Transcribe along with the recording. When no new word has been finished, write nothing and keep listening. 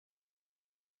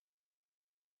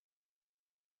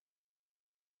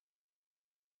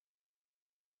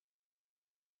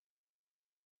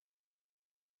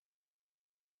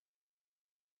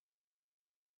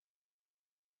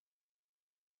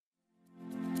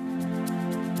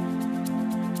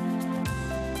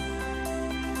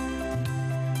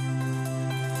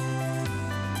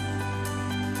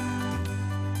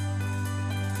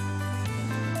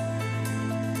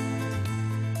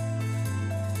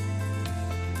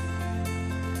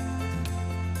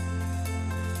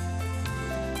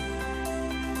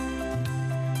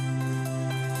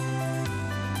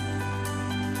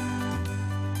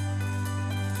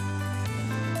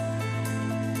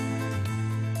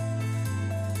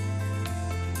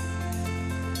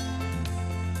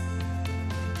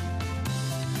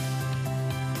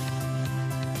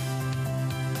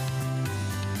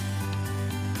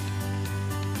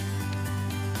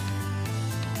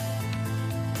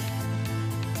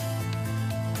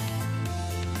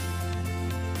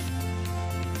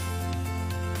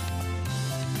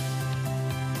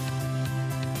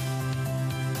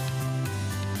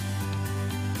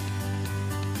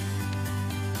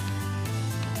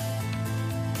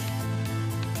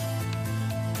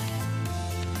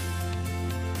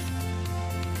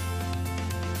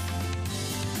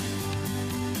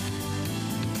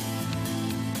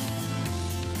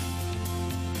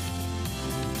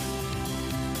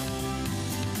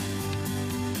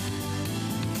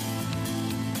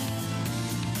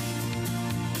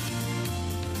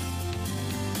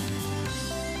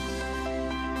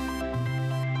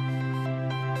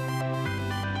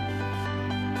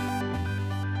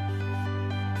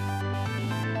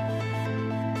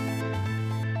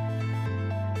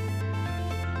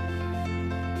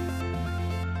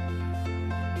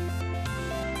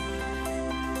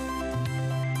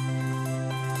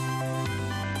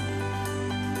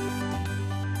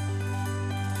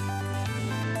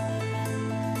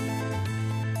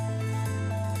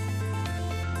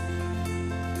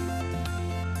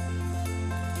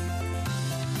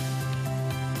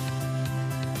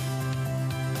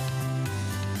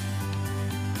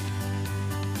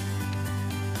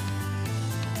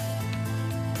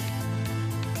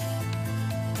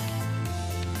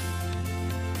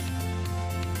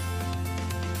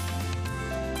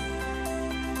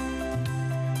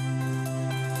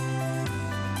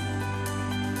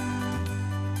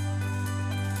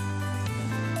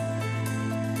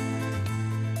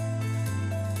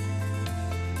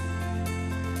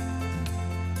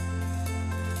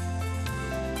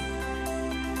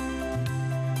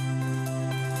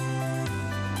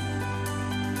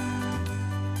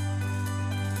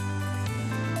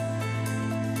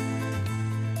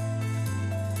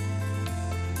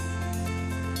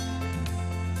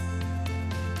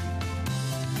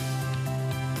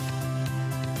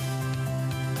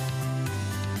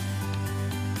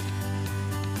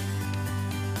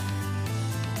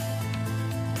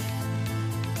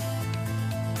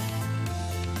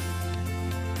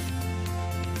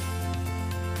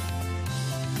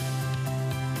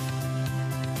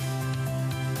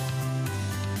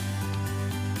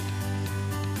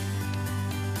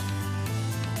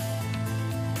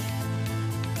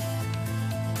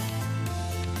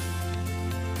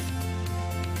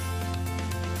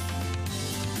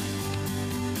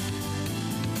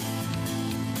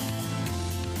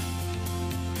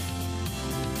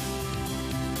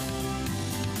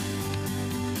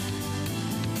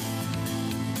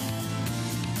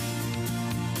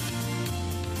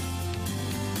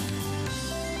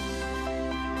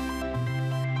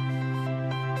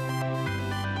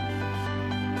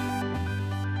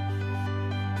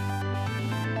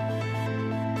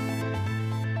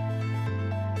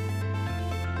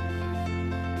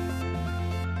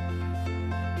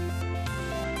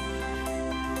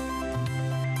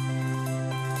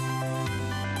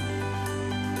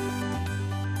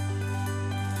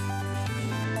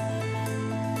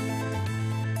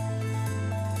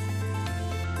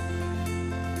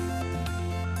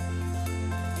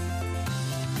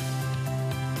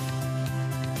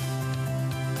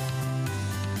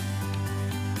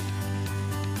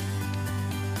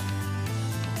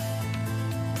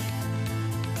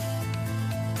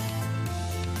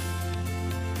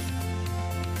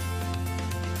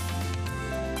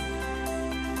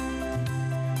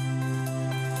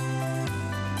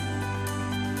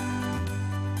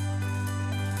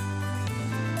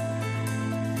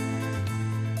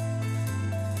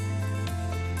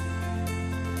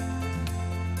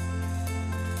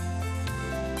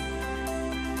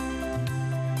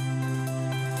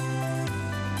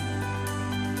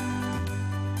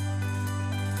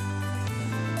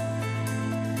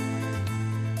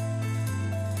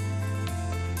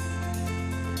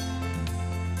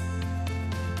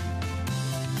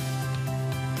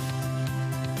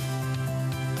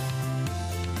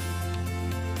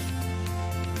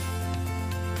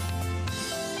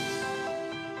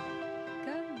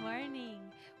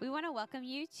want to welcome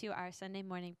you to our Sunday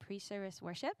morning pre-service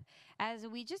worship as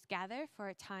we just gather for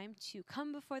a time to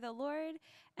come before the Lord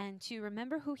and to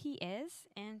remember who He is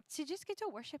and to just get to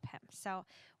worship Him. So I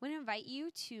want to invite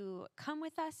you to come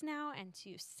with us now and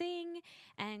to sing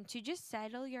and to just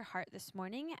settle your heart this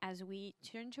morning as we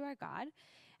turn to our God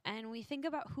and we think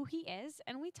about who He is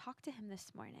and we talk to Him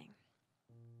this morning.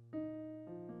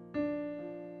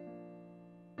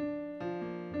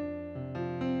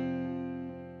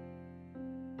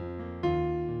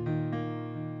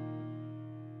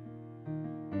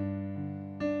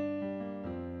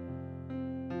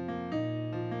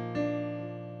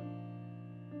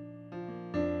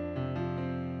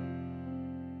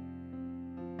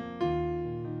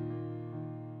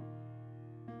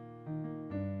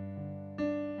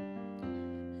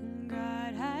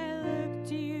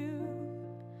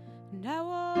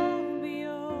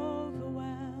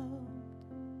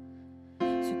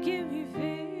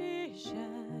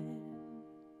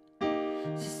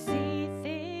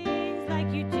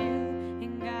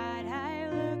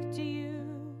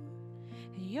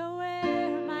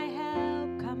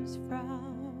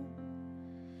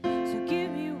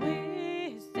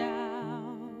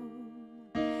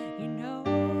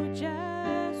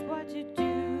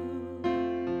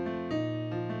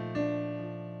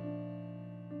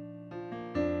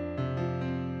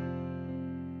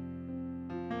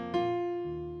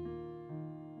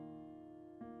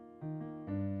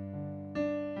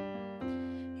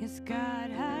 Yes,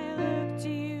 God, I look to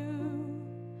you,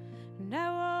 and I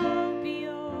won't be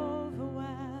overwhelmed.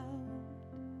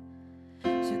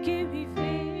 So give me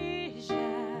vision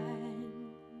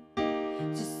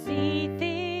to see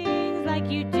things like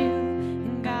you do.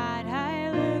 And God, I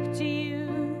look to you,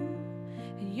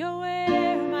 and you're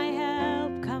where my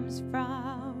help comes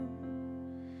from.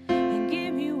 And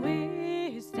give me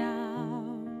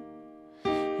wisdom,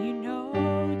 you know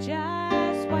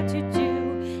just what to do.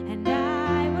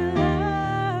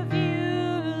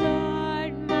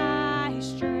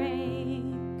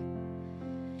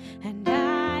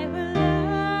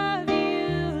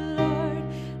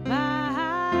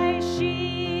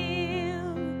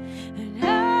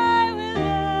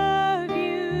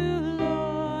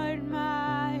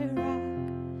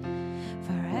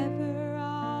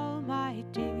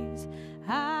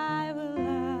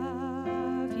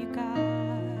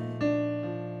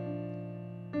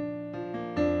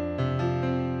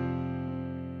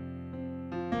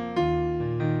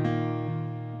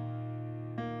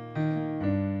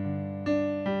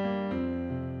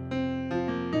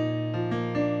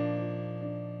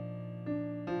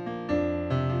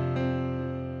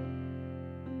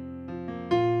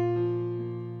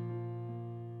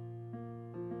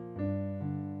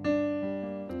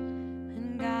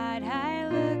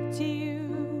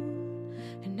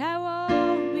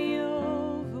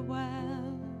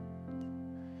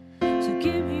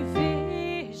 Give me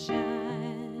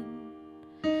vision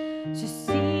to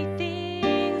see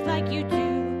things like you do.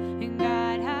 And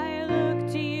God, I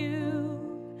look to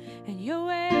you, and you're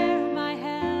where my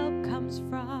help comes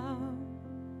from.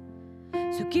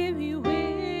 So give me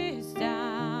wisdom,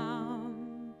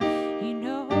 you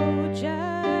know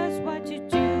just what to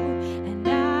do. And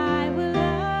I will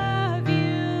love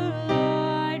you,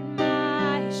 Lord,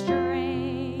 my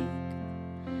strength.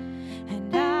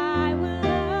 And I will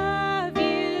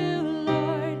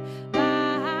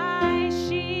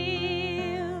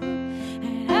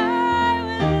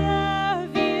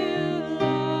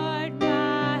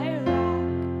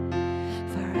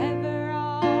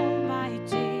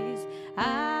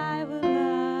I will love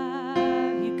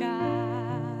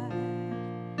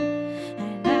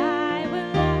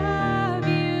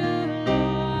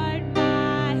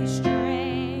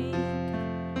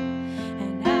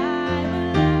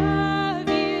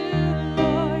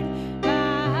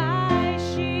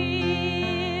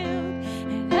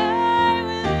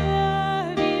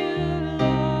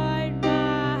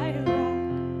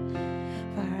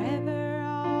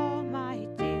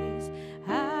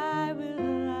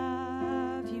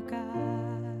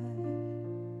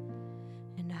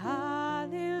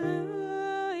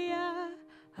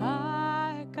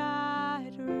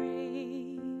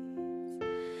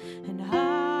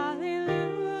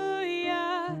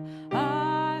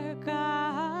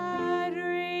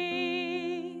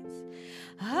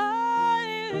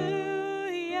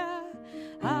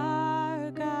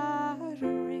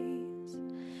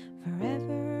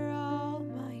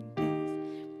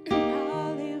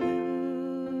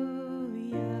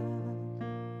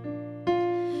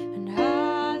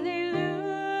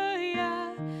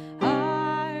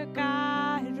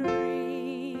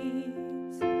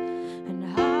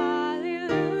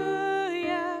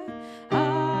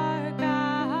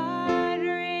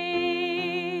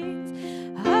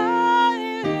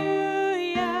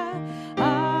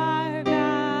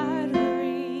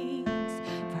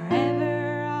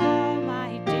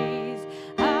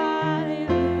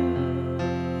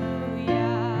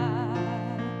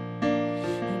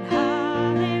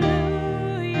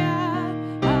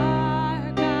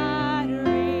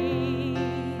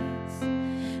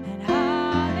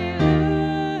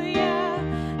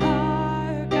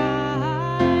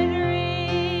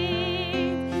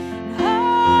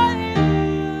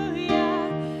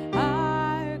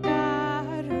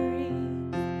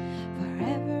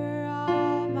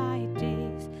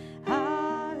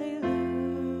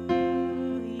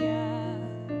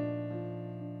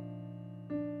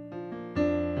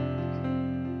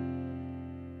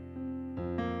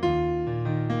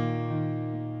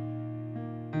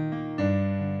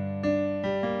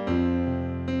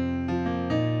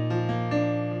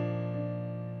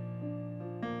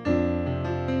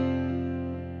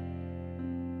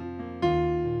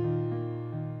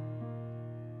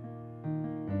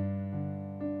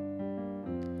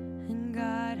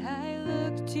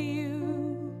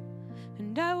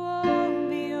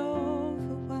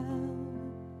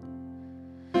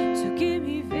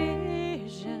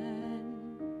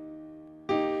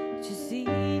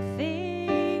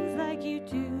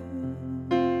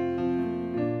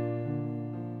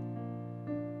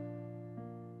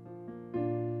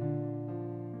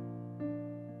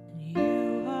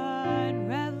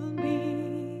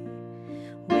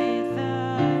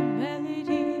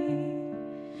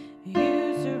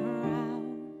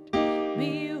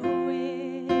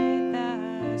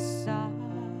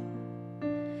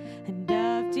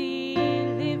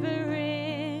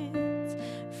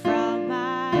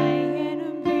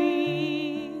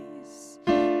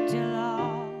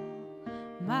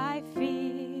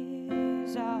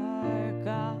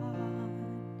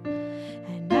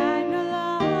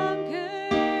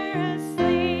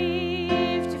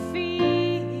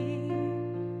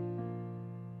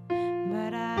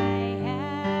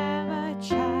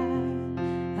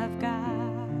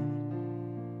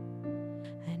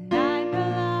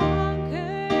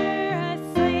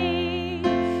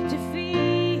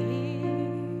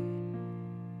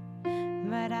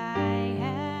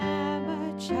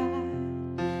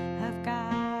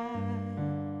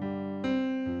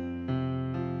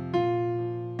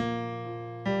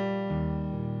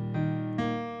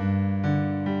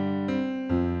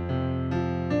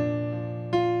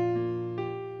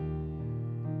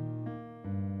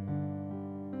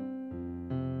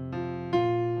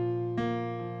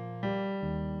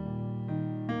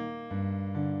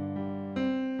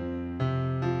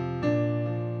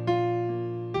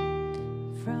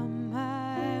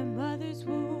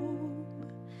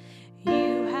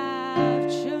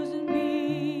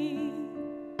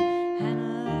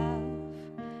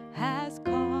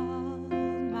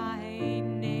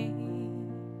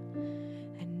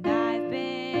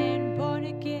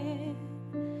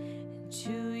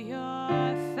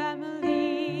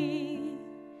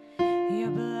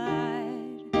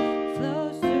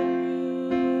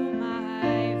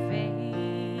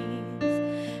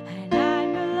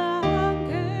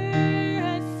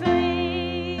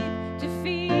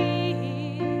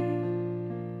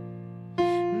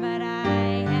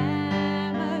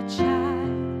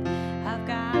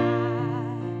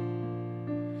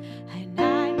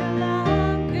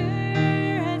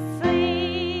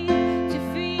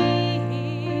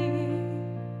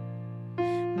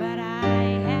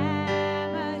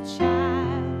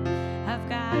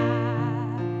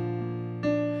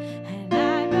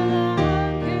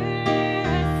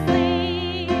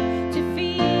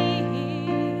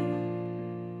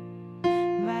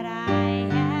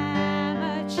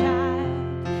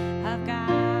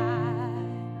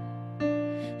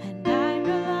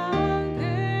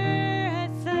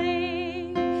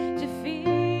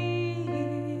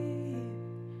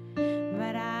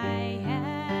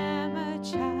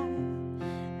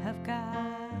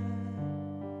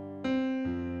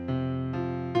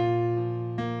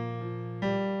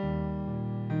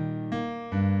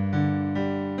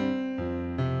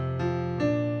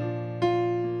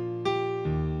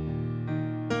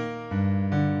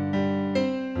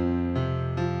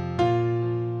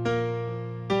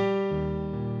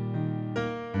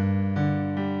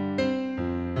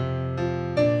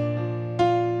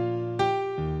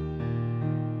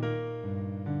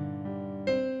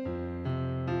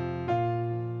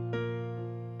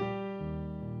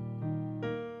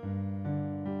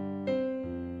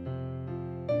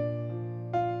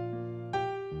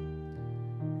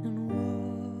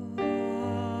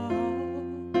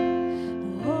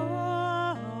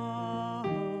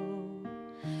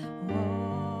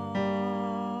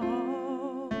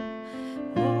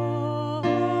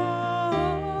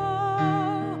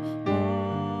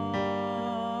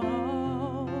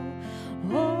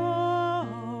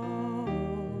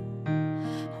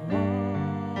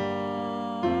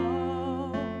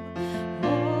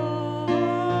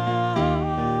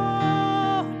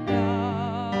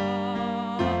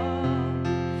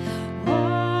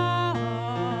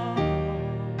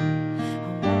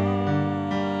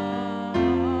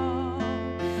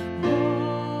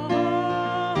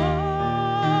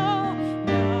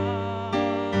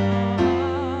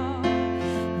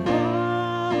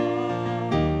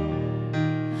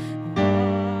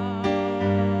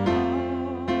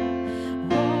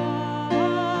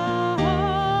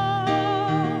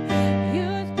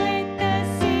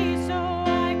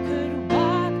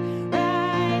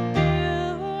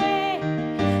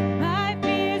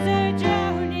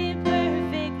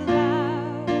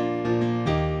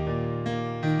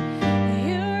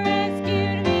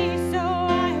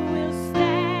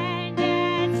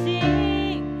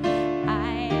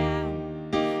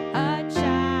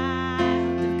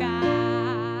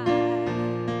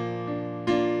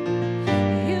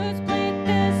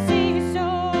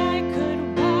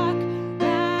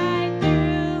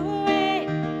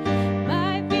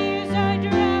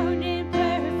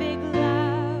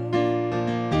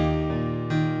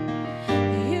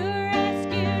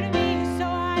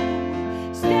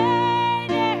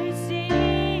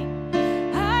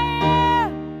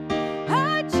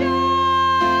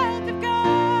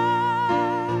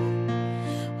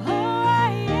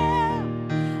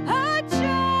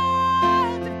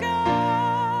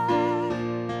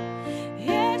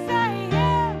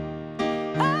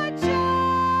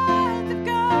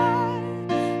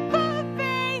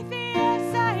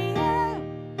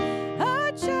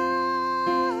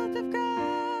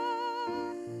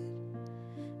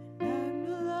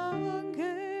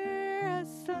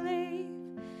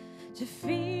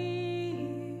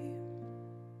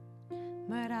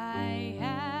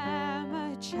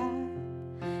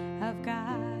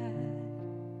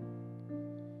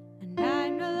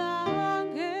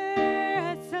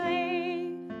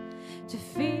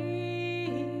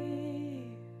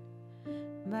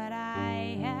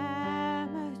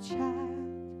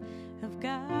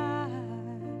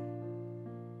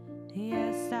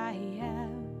Yes, I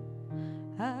am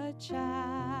a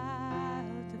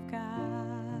child of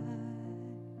God.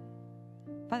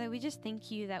 Father, we just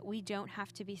thank you that we don't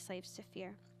have to be slaves to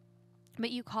fear, but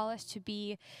you call us to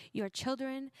be your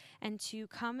children and to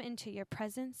come into your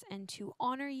presence and to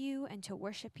honor you and to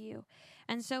worship you.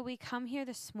 And so we come here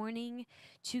this morning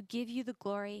to give you the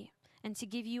glory and to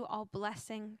give you all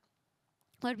blessing,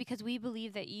 Lord, because we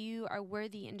believe that you are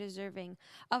worthy and deserving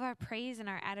of our praise and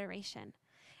our adoration.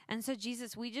 And so,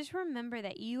 Jesus, we just remember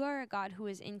that you are a God who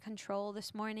is in control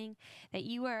this morning, that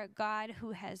you are a God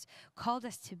who has called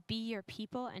us to be your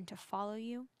people and to follow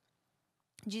you.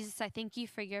 Jesus, I thank you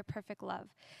for your perfect love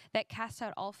that casts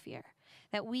out all fear,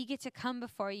 that we get to come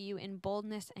before you in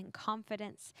boldness and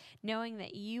confidence, knowing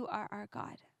that you are our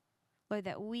God, Lord,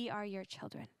 that we are your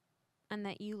children and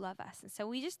that you love us. And so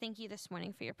we just thank you this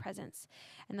morning for your presence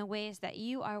and the ways that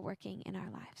you are working in our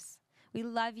lives. We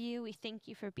love you. We thank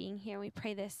you for being here. We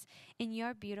pray this in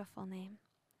your beautiful name.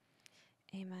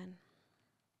 Amen.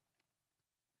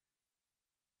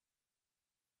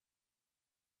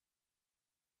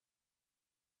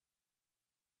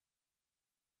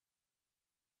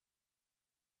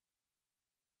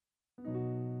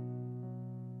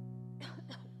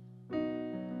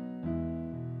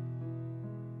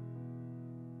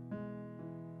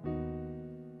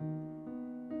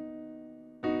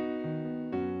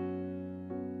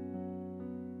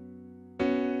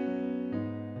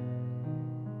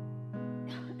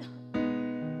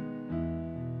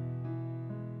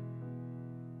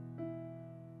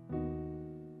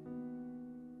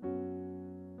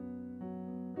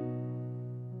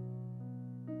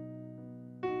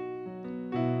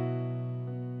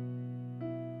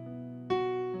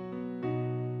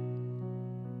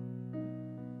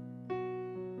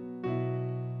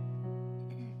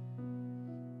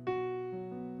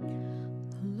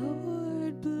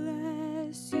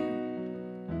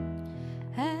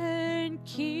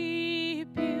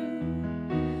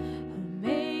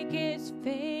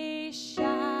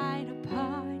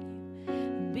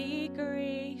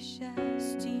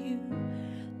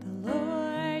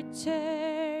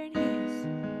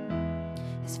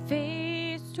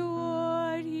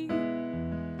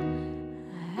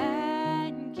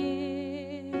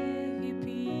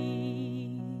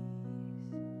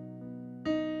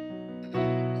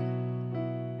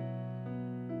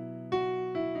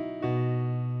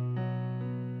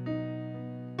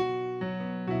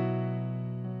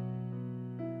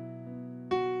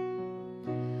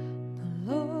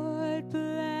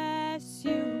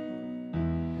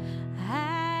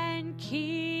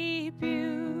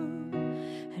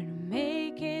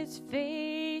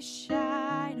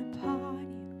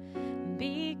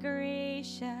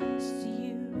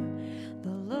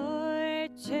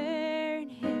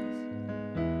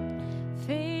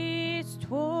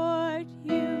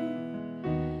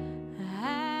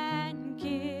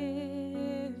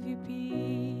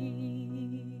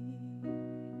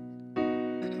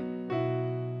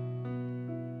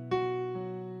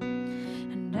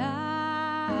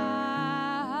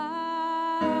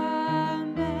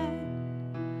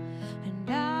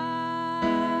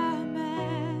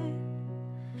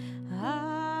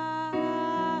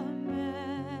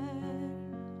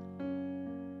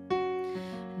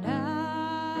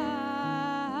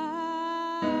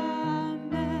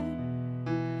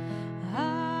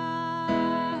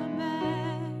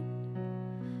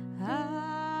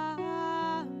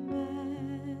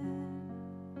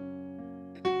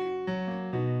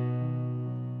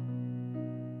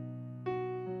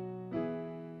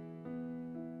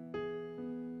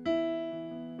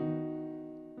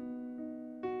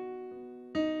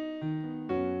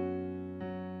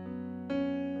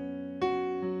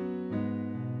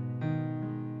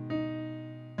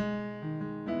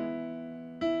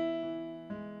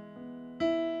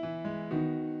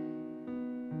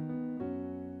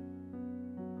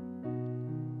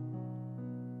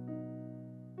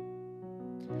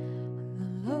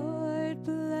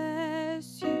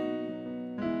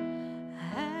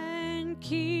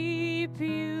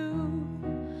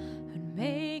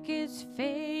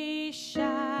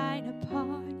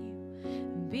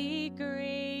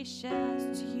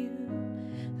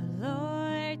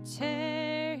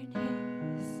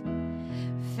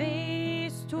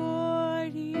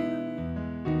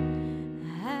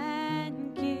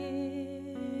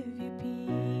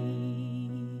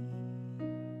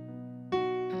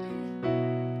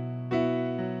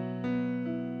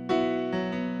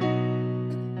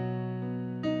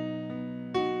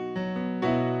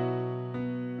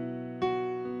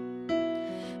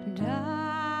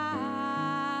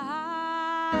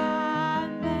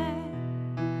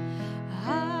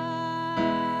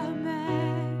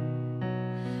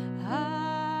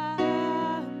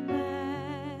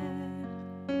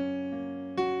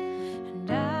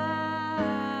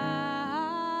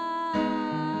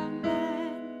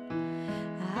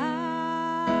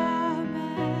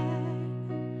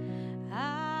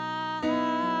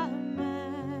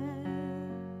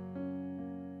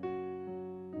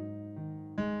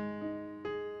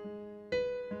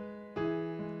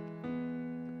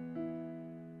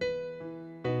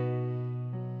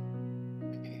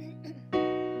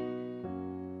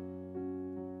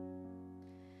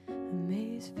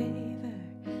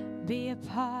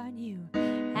 upon you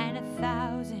and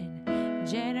 1,000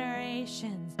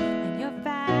 generations, and your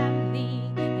family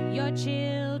and your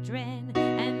children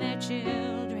and their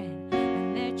children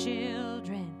and their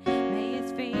children. May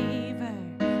his favor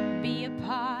be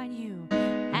upon you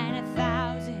and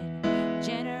 1,000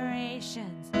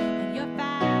 generations, and your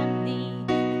family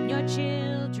and your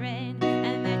children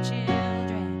and their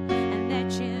children and their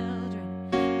children.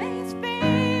 May his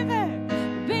favor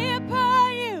be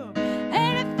upon you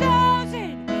and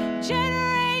 1,000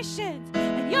 generations,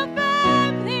 and your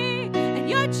family and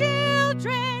your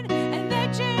children and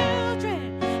their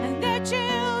children and their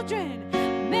children.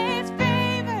 May his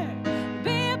favor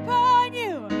be upon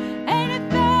you and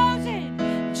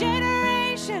 1,000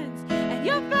 generations, and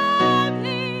your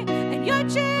family and your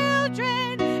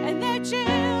children and their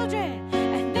children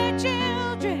and their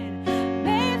children.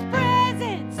 May his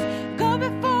presence go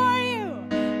before you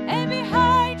and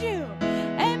behind you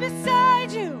and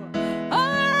beside you, all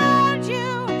around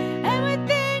you and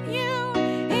within you.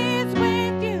 He is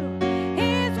with you. He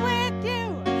is with you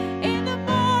in the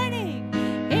morning,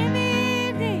 in the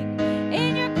evening,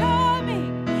 in your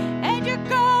coming and your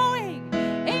going,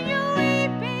 in your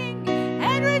weeping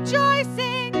and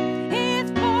rejoicing. He is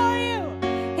for you.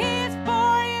 He is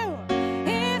for you.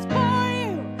 He is for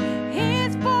you. He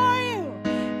is for you.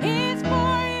 He is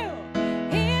for you.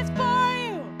 He is for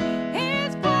you. He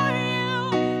is for you.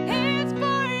 He is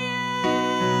for you.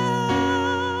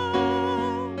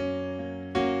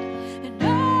 And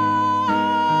amen.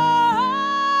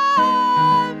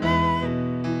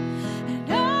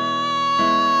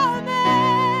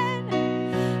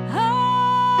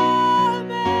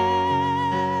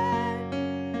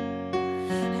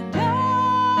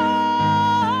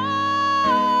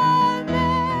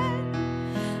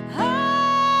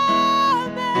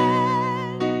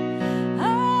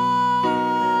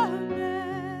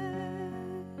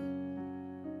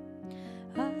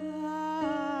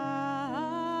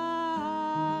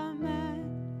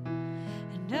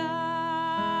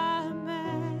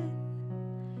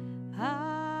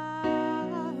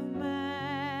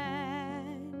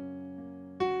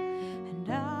 And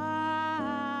amen.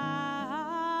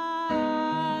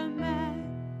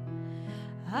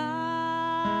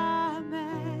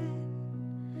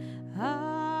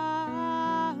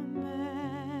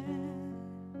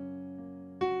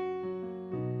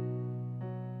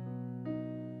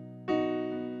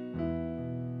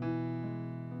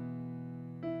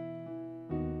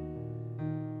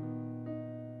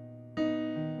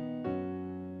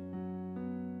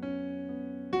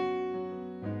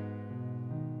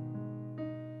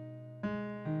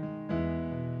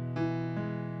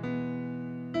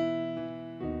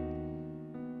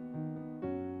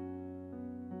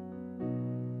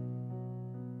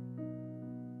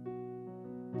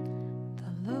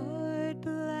 The Lord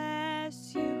bless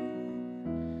you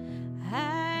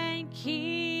and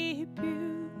keep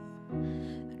you,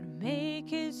 and make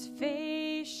his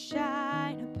face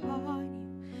shine upon you,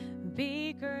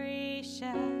 be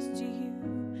gracious to you.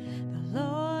 The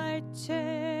Lord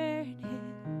turn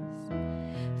his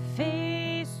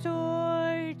face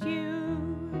toward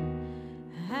you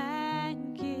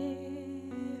and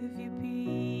give you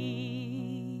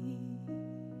peace.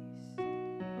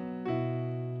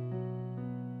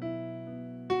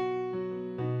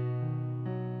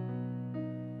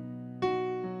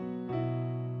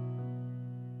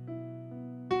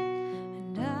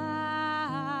 And amen.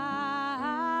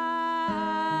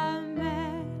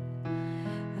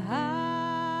 Amen.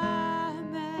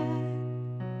 Amen.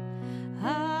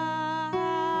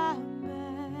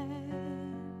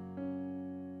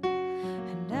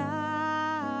 And amen.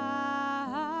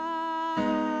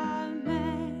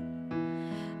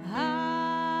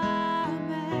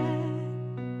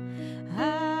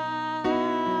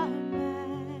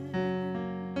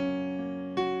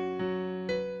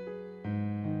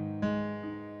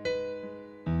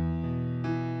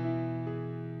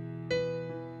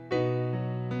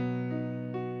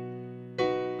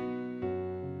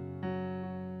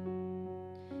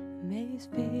 May his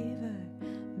favor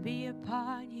be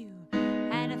upon you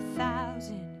and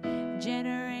 1,000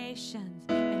 generations,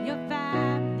 and your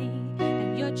family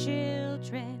and your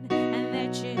children and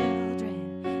their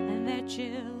children and their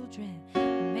children.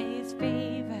 May his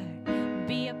favor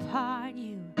be upon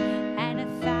you and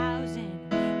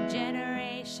 1,000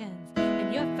 generations,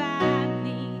 and your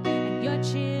family and your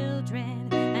children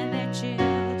and their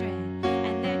children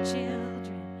and their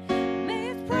children.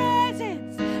 May his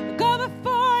presence go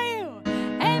before you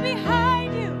and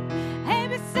behind you and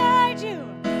beside you,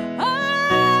 all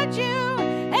around you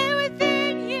and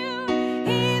within you.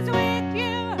 He is with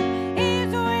you. He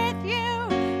is with you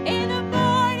in the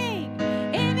morning,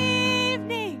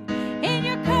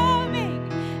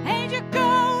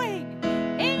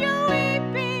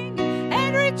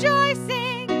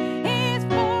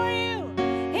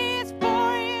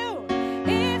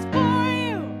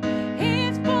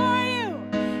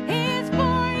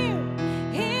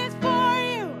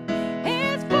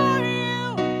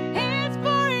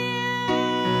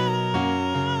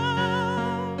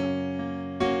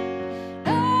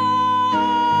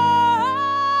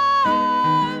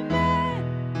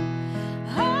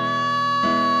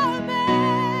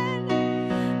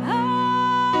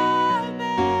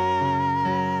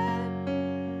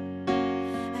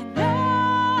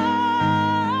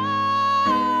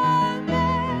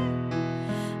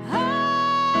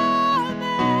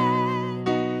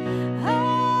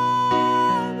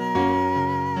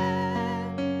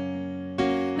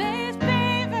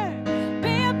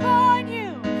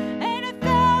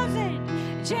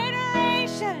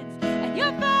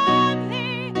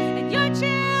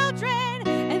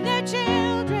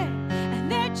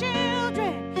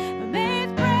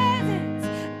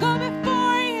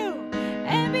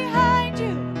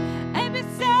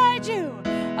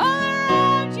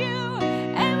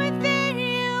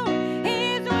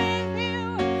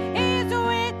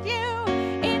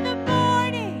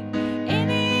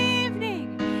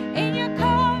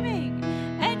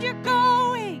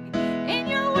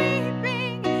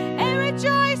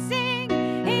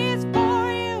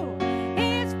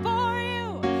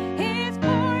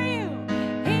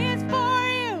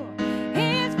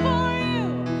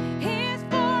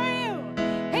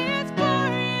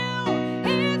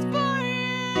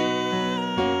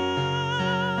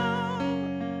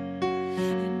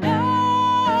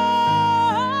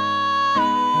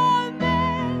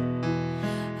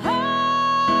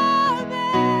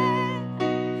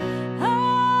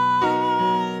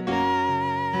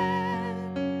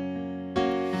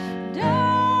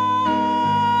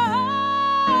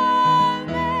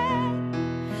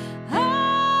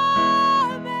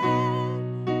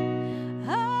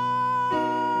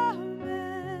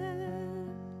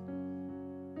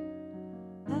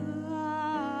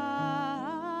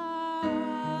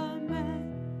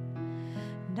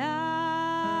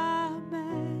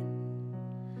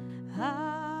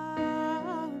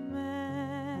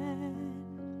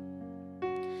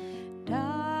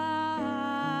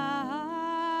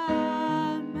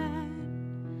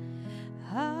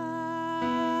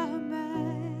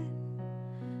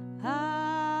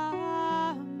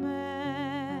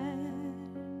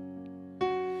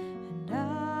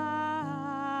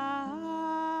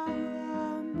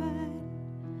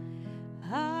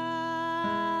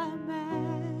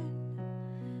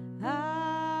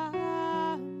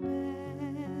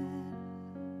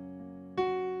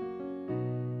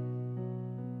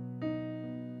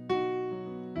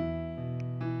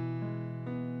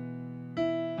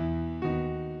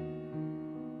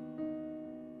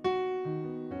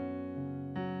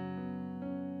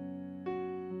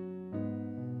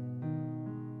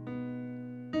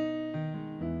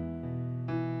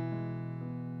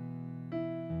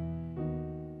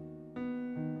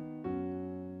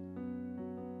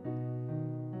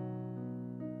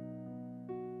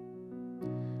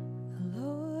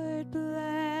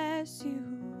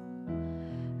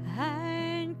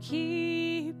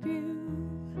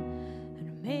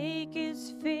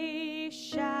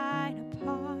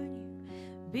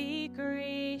 be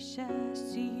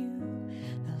gracious to you.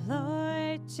 The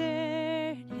Lord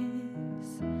turn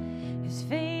his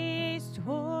face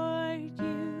toward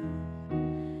you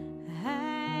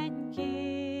and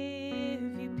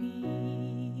give you peace.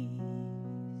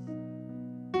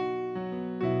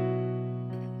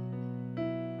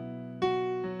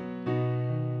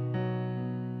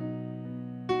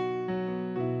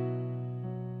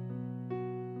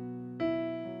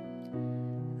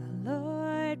 The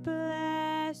Lord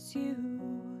bless you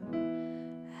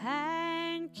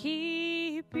and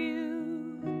keep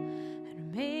you,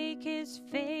 and make his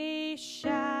face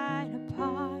shine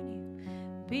upon you,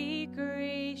 be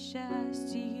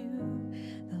gracious to you.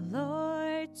 The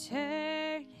Lord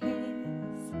turn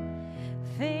his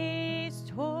face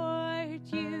toward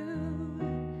you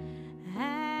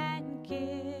and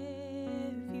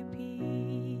give you peace.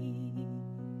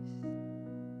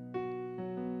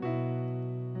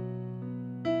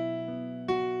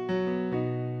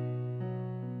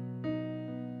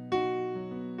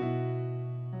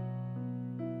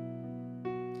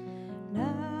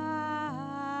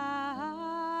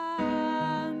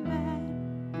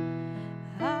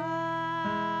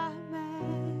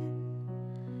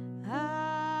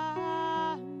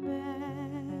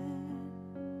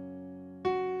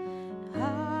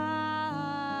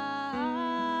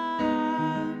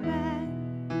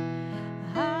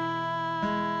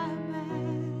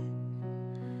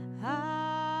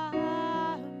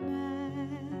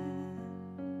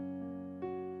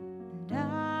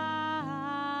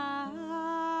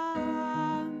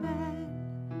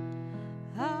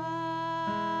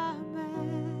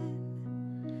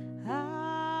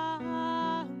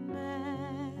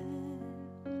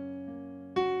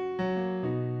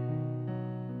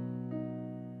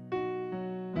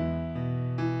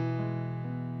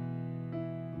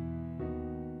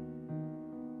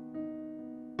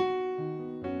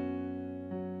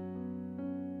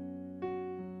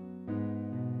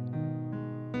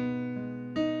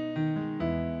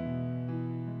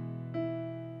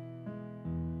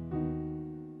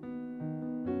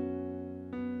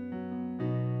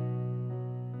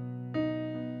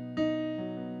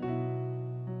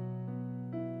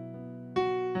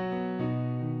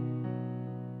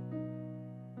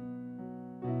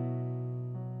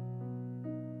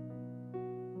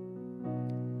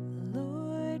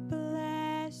 Lord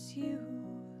bless you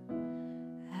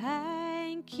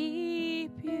and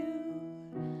keep you,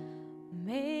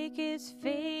 make his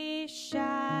face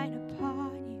shine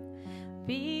upon you,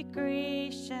 be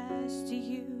gracious to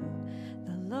you.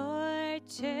 The Lord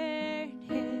turn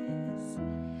his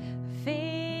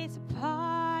face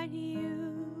upon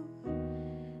you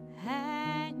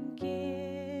and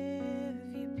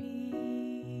give you peace.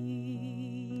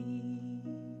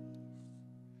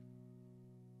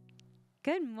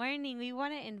 Good morning. We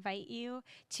want to invite you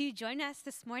to join us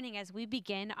this morning as we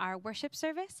begin our worship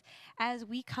service, as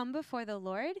we come before the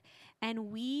Lord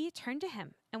and we turn to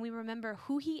him and we remember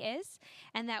who he is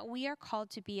and that we are called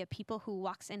to be a people who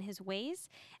walks in his ways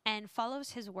and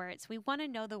follows his words. We want to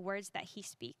know the words that he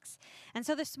speaks. And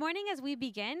so this morning, as we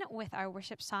begin with our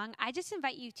worship song, I just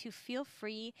invite you to feel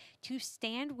free to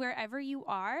stand wherever you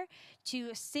are,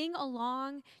 to sing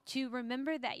along, to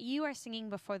remember that you are singing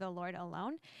before the Lord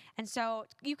alone. And so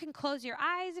you can close your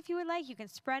eyes if you would like, you can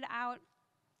spread out,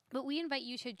 but we invite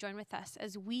you to join with us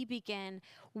as we begin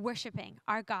worshiping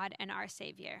our God and our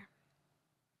Savior.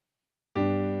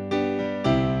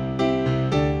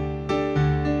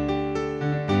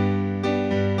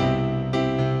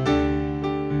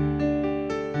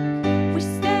 We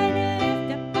stand and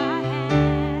lift up our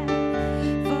hands,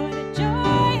 for the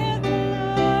joy of the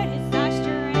Lord is our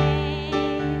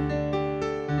strength.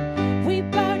 We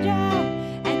bow down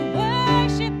and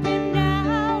worship him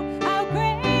now. How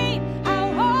great,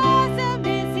 how awesome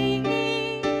is he?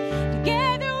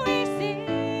 Together we sing.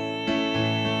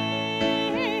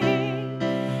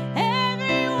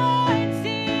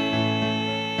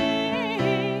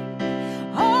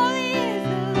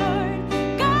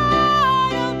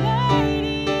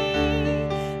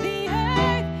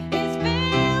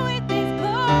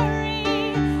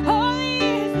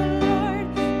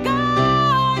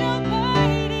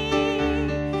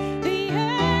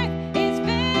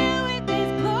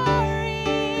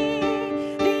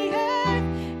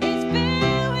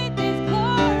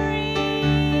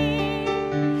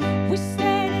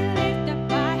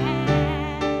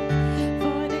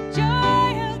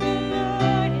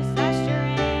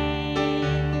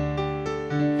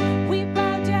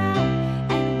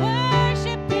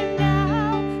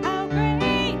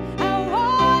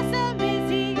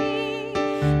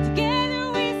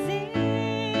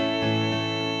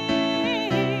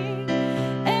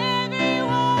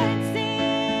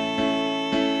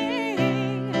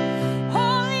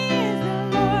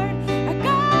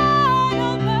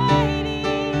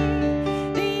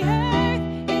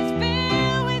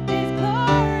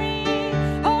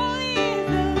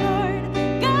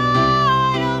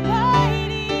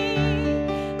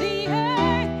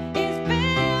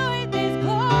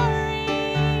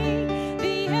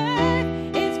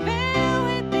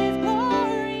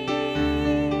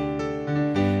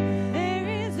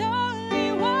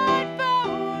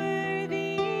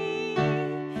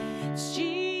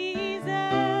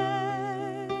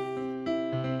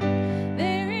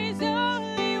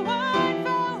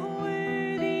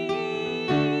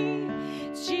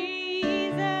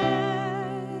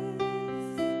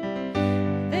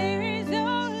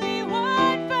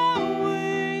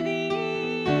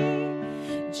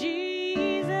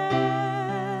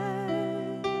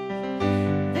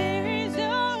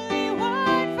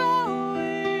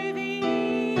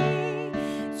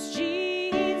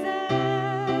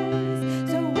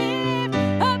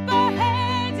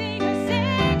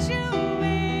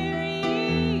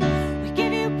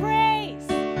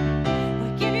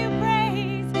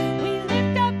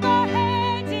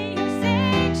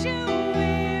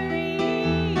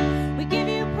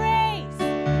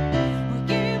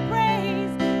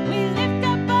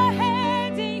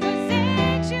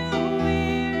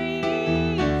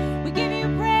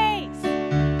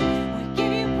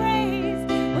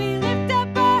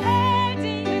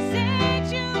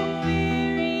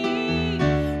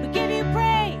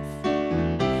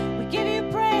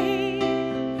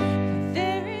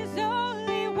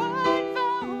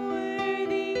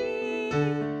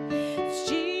 It's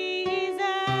Jesus.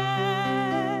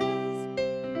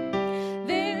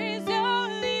 There is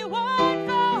only one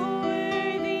more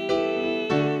worthy.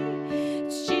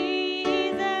 It's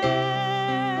Jesus.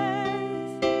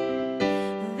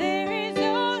 There is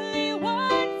only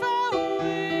one more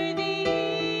worthy.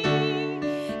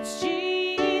 It's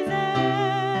Jesus.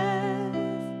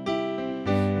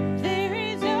 There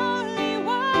is only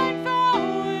one more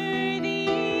worthy.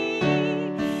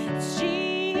 It's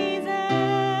Jesus.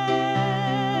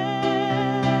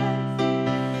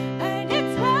 And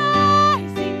it's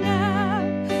rising up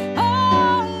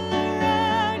all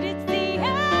around. It's the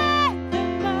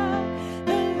anthem of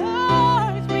the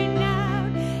Lord's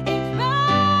renown. It's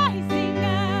rising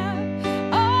up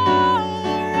all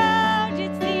around.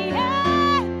 It's the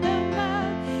anthem of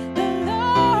the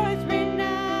Lord's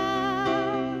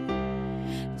renown.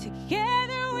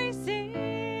 Together we sing.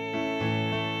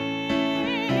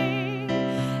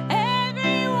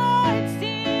 Everyone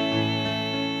sing.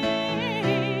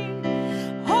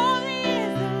 Holy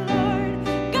is the Lord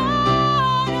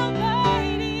God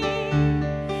Almighty.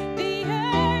 The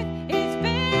earth is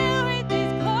filled with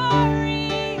His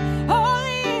glory.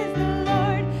 Holy is the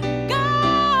Lord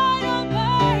God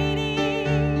Almighty.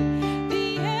 The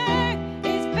earth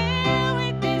is filled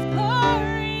with His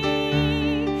glory.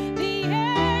 The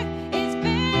earth is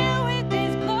filled with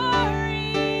His glory.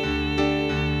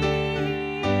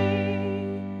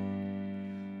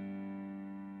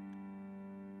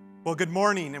 Well, good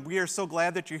morning, and we are so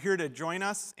glad that you're here to join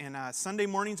us. And Sunday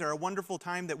mornings are a wonderful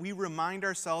time that we remind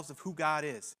ourselves of who God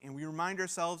is, and we remind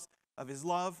ourselves of His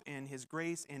love and His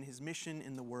grace and His mission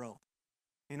in the world.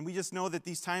 And we just know that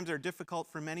these times are difficult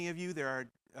for many of you. There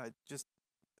are just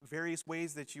various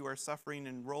ways that you are suffering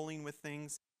and rolling with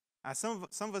things. Some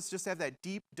of us just have that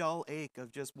deep, dull ache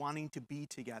of just wanting to be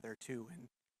together too.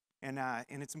 And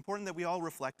it's important that we all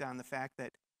reflect on the fact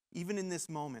that even in this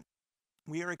moment,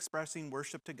 we are expressing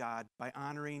worship to God by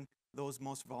honoring those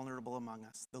most vulnerable among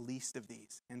us, the least of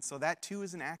these. And so that too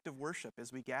is an act of worship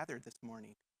as we gather this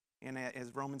morning. And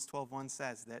as Romans 12:1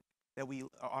 says, that we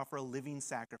offer a living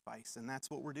sacrifice, and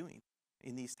that's what we're doing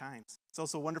in these times. It's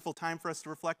also a wonderful time for us to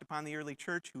reflect upon the early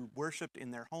church who worshiped in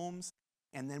their homes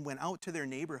and then went out to their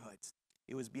neighborhoods.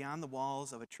 It was beyond the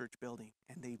walls of a church building,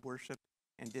 and they worshiped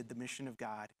and did the mission of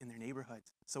God in their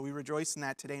neighborhoods. So we rejoice in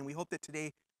that today, and we hope that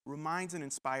today reminds and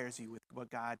inspires you with what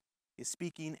God is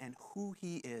speaking and who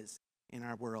He is in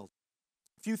our world.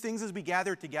 A few things as we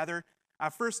gather together.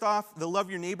 First off, the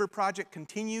Love Your Neighbor project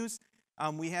continues.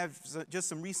 We have just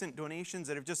some recent donations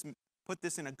that have just put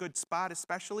this in a good spot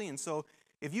especially, and so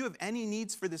if you have any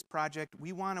needs for this project,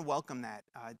 we want to welcome that.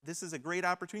 This is a great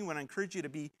opportunity. We want to encourage you to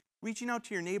be reaching out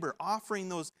to your neighbor, offering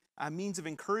those means of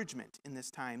encouragement in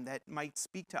this time that might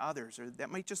speak to others or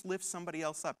that might just lift somebody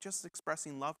else up, just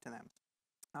expressing love to them.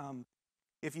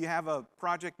 If you have a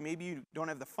project, maybe you don't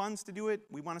have the funds to do it,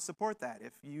 we want to support that.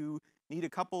 If you need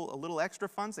a little extra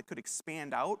funds that could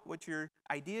expand out what your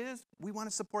idea is, we want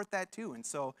to support that too. And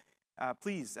so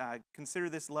please consider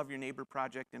this Love Your Neighbor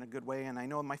project in a good way. And I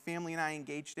know my family and I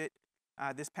engaged it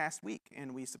this past week,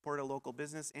 and we support a local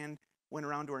business and went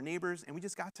around to our neighbors, and we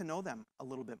just got to know them a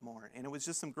little bit more. And it was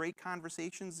just some great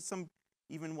conversations, some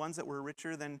even ones that were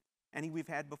richer than any we've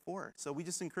had before. So we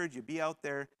just encourage you, be out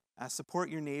there, support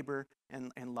your neighbor,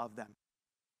 and love them.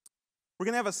 We're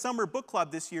going to have a summer book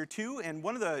club this year too, and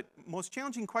one of the most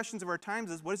challenging questions of our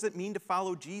times is, what does it mean to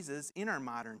follow Jesus in our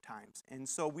modern times? And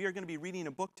so we are going to be reading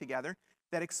a book together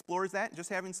that explores that, and just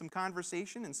having some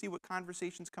conversation and see what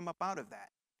conversations come up out of that.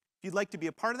 If you'd like to be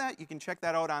a part of that, you can check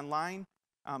that out online,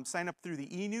 sign up through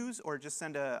the e-news, or just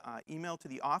send an email to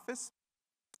the office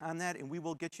on that, and we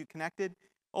will get you connected.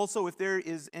 Also, if there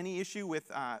is any issue with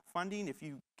funding, if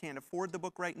you can't afford the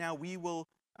book right now, we will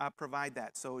provide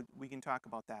that, so we can talk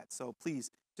about that. So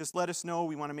please, just let us know.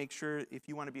 We want to make sure if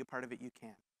you want to be a part of it, you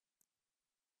can.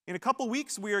 In a couple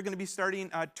weeks, we are going to be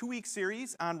starting a 2-week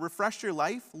series on Refresh Your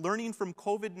Life, learning from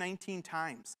COVID-19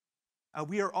 times.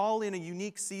 We are all in a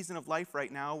unique season of life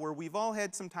right now where we've all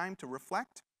had some time to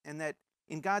reflect, and that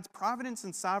in God's providence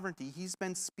and sovereignty, He's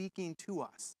been speaking to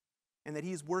us, and that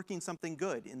He's working something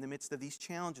good in the midst of these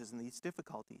challenges and these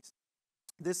difficulties.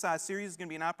 This series is going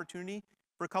to be an opportunity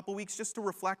for a couple weeks just to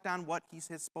reflect on what He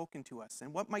has spoken to us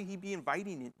and what might He be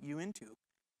inviting you into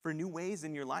for new ways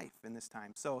in your life in this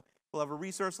time. So we'll have a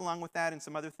resource along with that and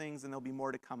some other things, and there'll be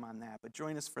more to come on that. But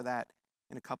join us for that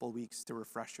in a couple weeks to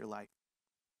refresh your life.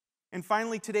 And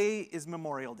finally, today is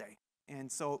Memorial Day.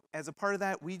 And so as a part of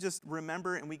that, we just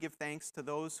remember and we give thanks to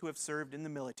those who have served in the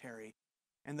military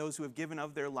and those who have given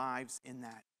of their lives in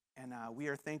that. And we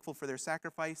are thankful for their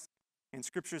sacrifice. And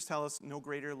scriptures tell us no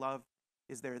greater love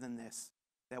is there than this,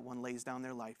 that one lays down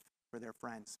their life for their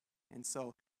friends. And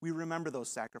so we remember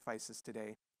those sacrifices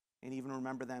today, and even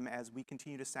remember them as we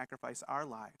continue to sacrifice our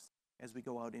lives as we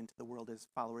go out into the world as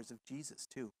followers of Jesus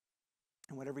too.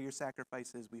 And whatever your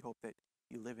sacrifice is, we hope that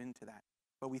you live into that.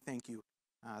 But we thank you,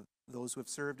 those who have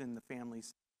served and the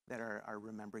families that are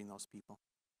remembering those people.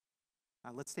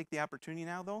 Let's take the opportunity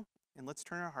now, though, and let's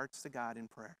turn our hearts to God in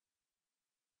prayer.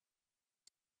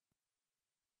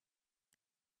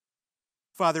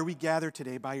 Father, we gather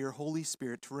today by your Holy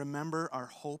Spirit to remember our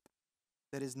hope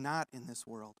that is not in this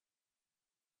world,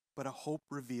 but a hope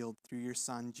revealed through your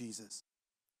Son, Jesus.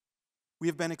 We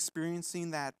have been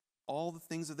experiencing that all the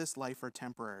things of this life are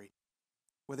temporary,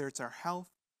 whether it's our health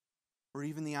or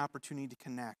even the opportunity to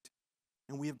connect,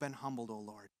 and we have been humbled, O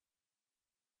Lord.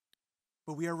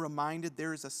 But we are reminded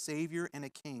there is a Savior and a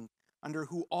King under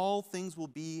who all things will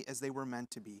be as they were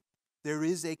meant to be. There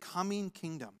is a coming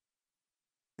kingdom.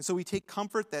 And so we take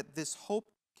comfort that this hope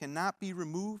cannot be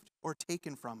removed or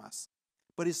taken from us,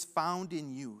 but is found in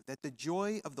you, that the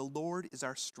joy of the Lord is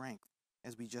our strength,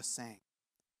 as we just sang.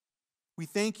 We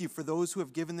thank you for those who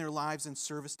have given their lives in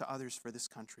service to others for this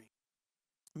country.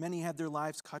 Many had their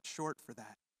lives cut short for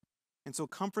that. And so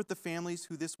comfort the families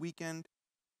who this weekend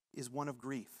is one of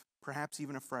grief, perhaps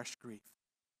even a fresh grief.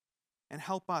 And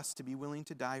help us to be willing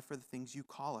to die for the things you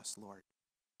call us, Lord,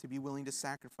 to be willing to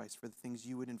sacrifice for the things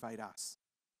you would invite us,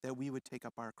 that we would take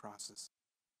up our crosses.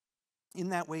 In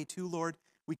that way, too, Lord,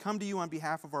 we come to you on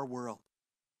behalf of our world.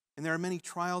 And there are many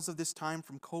trials of this time,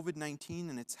 from COVID-19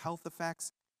 and its health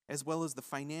effects, as well as the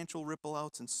financial ripple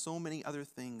outs and so many other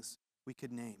things we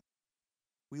could name.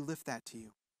 We lift that to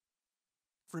you.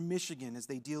 For Michigan, as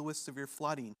they deal with severe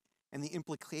flooding and the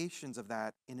implications of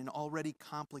that in an already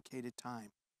complicated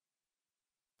time.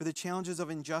 For the challenges of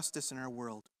injustice in our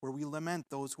world, where we lament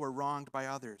those who are wronged by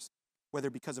others, whether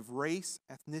because of race,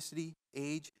 ethnicity,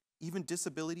 age, even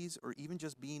disabilities, or even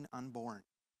just being unborn.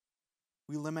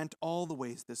 We lament all the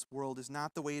ways this world is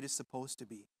not the way it is supposed to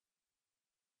be.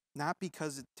 Not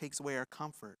because it takes away our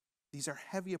comfort. These are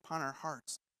heavy upon our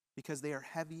hearts because they are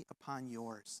heavy upon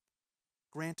yours.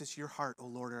 Grant us your heart, O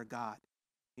Lord our God,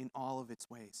 in all of its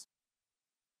ways.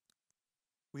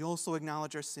 We also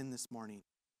acknowledge our sin this morning,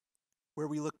 where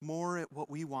we look more at what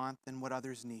we want than what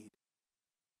others need,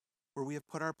 where we have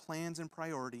put our plans and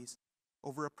priorities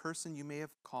over a person you may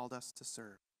have called us to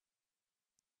serve.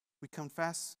 We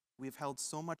confess we have held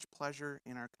so much pleasure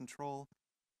in our control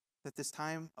that this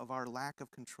time of our lack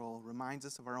of control reminds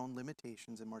us of our own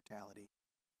limitations and mortality.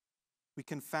 We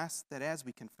confess that as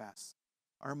we confess,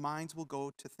 our minds will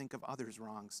go to think of others'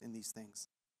 wrongs in these things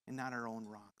and not our own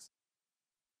wrongs.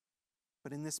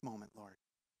 But in this moment, Lord,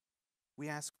 we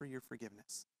ask for your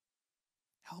forgiveness.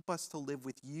 Help us to live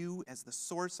with you as the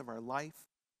source of our life,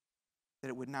 that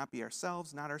it would not be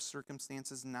ourselves, not our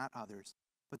circumstances, not others,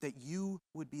 but that you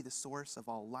would be the source of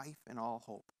all life and all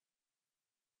hope.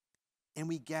 And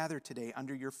we gather today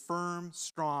under your firm,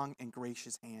 strong, and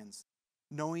gracious hands,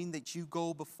 knowing that you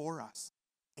go before us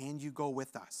and you go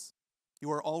with us.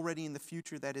 You are already in the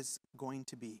future that is going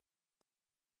to be.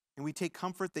 And we take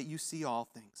comfort that you see all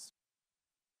things.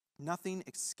 Nothing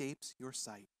escapes your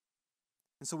sight.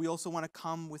 And so we also want to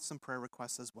come with some prayer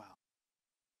requests as well.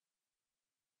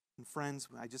 And friends,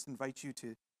 I just invite you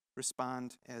to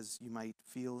respond as you might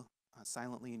feel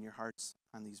silently in your hearts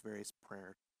on these various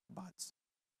prayer buds.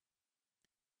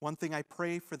 One thing, I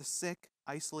pray for the sick,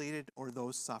 isolated, or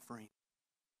those suffering.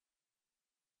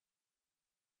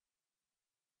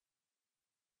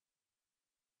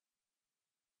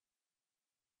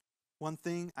 One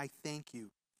thing I thank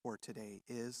you for today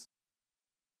is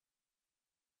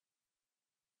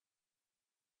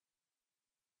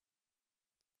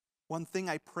one thing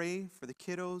I pray for the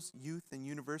kiddos, youth, and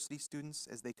university students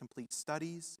as they complete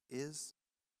studies is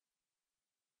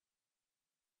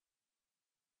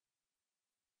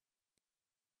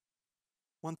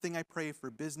one thing I pray for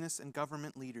business and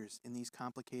government leaders in these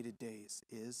complicated days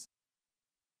is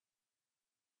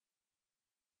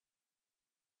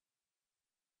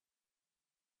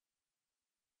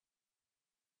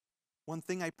one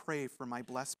thing I pray for my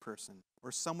blessed person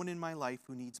or someone in my life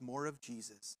who needs more of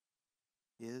Jesus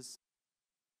is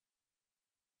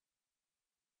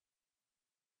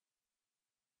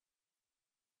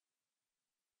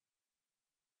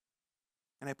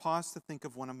and I pause to think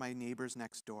of one of my neighbors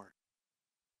next door.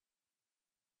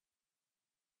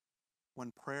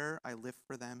 One prayer I lift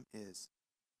for them is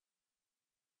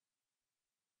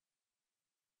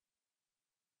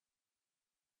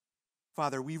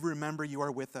Father, we remember you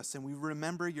are with us, and we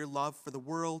remember your love for the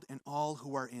world and all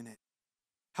who are in it.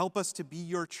 Help us to be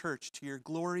your church to your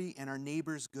glory and our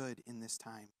neighbor's good in this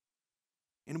time.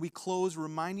 And we close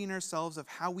reminding ourselves of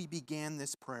how we began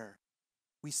this prayer.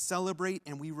 We celebrate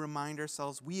and we remind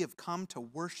ourselves we have come to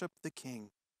worship the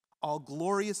King, all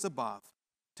glorious above,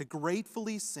 to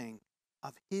gratefully sing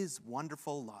of his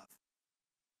wonderful love.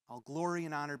 All glory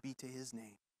and honor be to his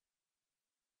name.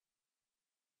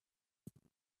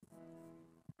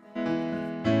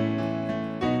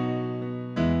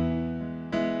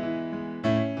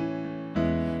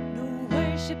 No,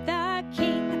 worship the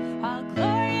King, all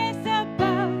glorious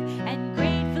above, and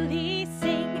gratefully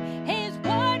sing his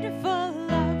wonderful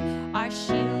love. Our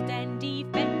shield and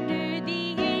defender,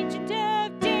 the ancient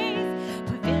of days,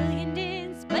 pavilioned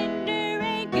in splendor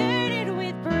and girded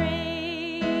with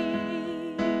praise.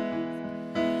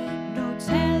 No,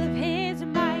 tell of his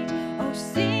might, oh,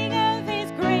 sing of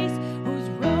his grace, whose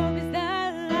robe is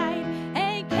the light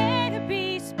and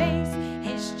canopy space.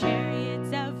 His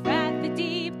chariots of wrath, the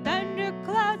deep thunder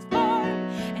clouds fall.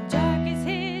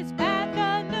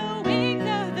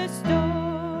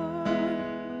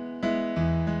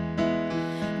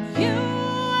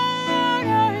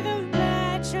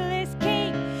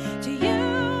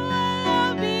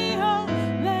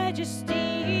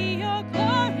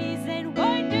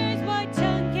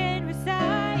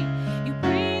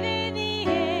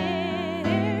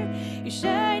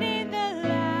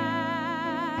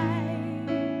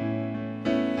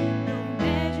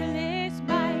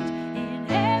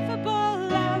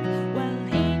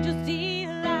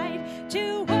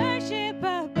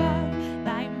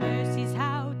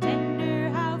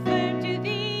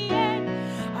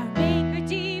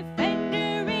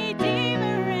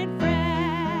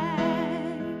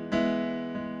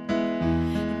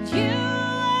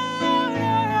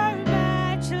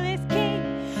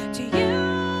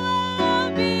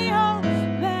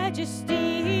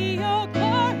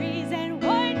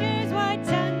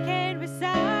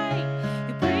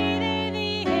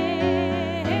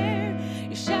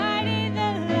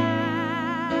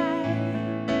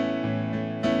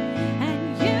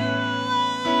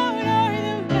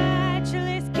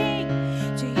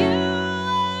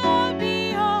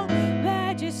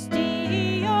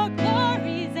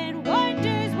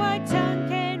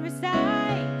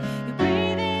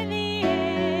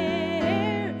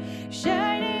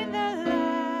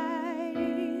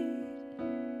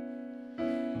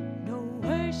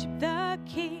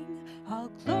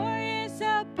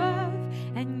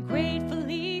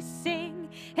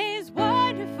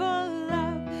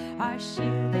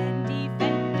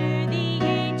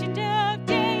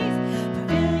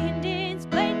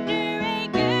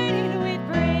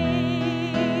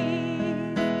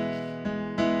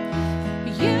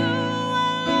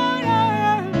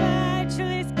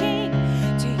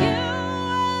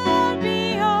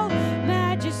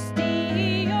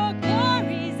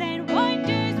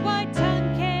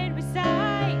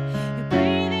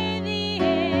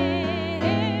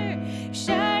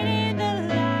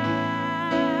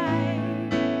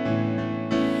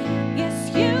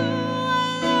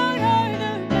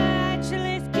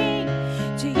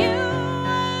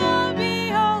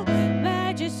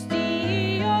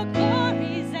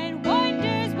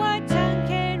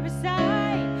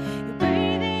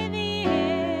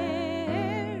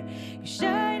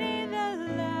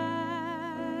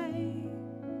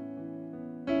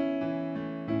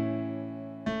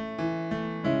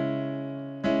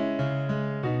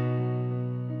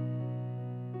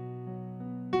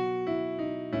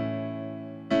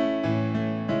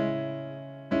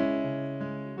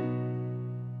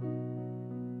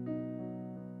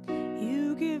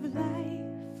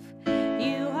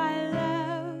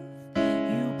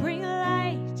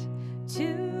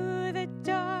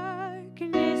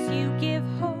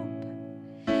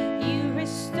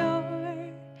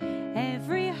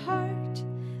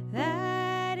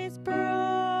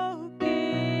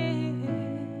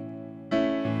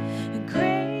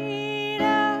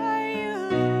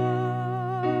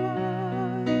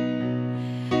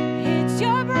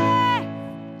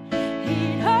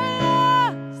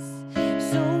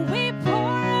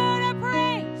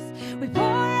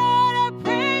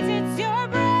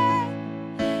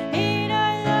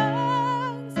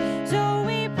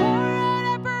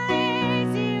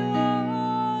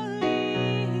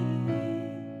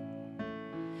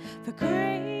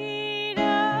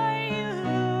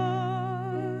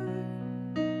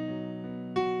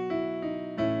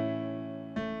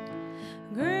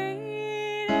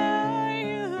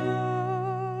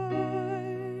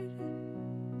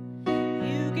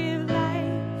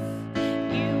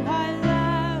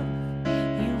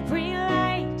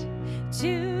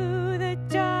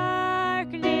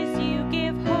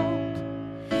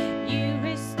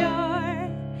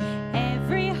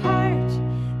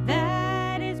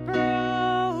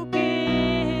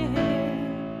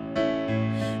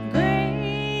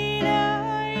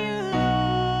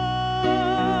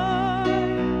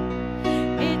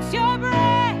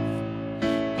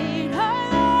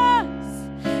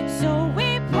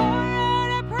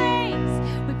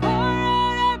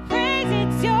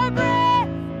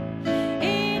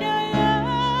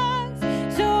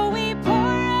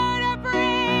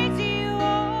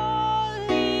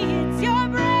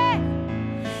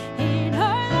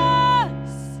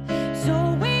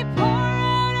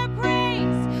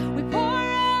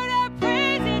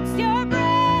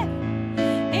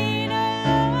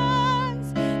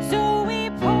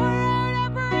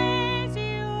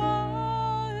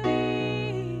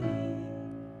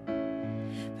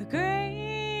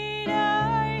 Great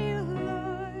are you,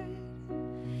 Lord,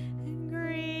 and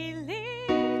greatly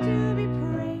to be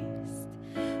praised.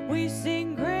 We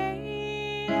sing,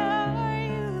 great are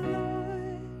you,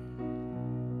 Lord.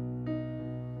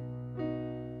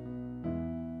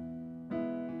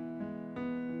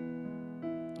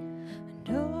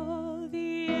 And all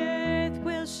the earth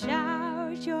will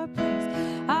shout your praise.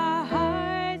 Our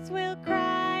hearts will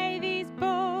cry, these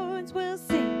bones will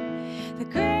sing. The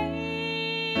great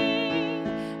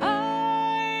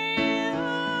are you,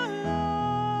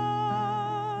 Lord.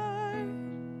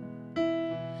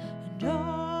 And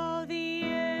all the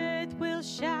earth will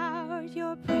shout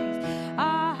your praise.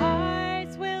 Our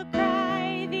hearts will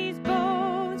cry, these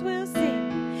bones will sing.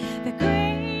 The great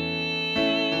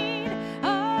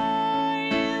are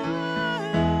you,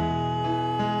 Lord.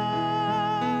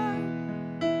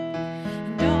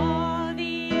 And all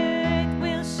the earth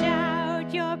will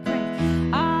shout your praise.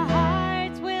 Our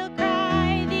hearts will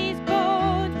cry, these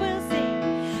bones will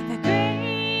sing. The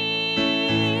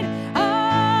great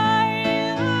are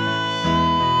you,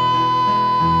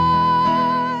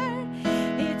 Lord.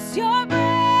 It's your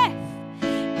breath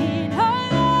in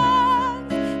our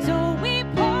lungs, so we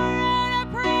pour out our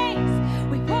praise.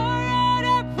 We pour out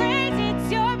our praise.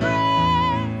 It's your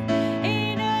breath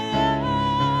in our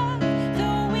lungs, so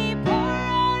we pour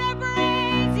out our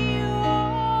praise. You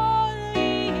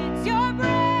only. It's your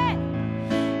breath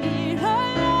in our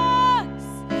lungs,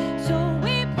 so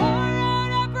we pour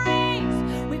out our praise.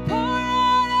 We pour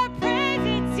out our praise.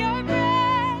 It's your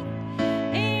breath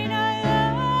in our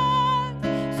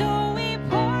lungs, so we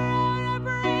pour out our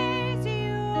praise.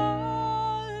 You only.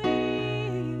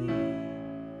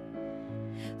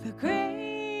 For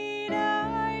great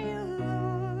are you,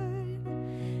 Lord,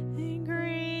 and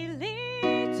greatly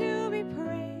to be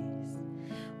praised.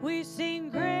 We sing,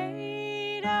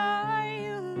 great are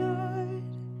you, Lord,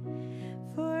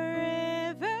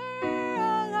 forever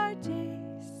all our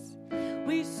days.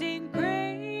 We sing,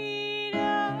 great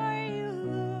are you,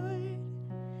 Lord,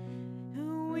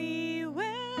 and we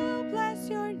will bless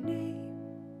your name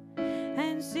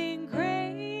and sing,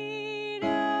 great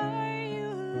are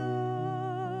you,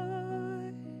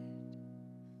 Lord.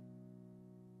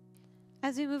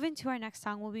 As we move into our next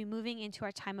song, we'll be moving into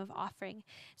our time of offering.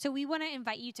 So we want to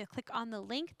invite you to click on the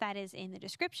link that is in the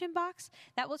description box.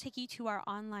 That will take you to our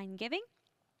online giving.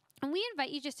 And we invite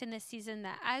you just in this season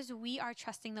that as we are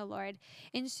trusting the Lord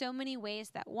in so many ways,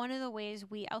 that one of the ways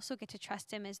we also get to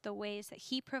trust him is the ways that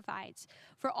he provides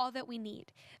for all that we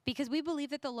need. Because we believe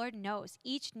that the Lord knows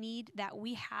each need that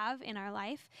we have in our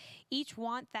life, each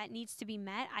want that needs to be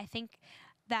met. I think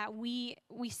that we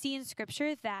see in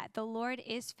scripture that the Lord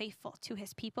is faithful to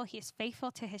his people. He is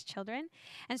faithful to his children.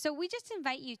 And so we just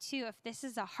invite you too, if this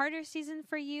is a harder season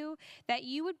for you, that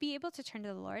you would be able to turn to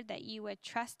the Lord, that you would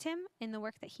trust him in the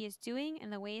work that he is doing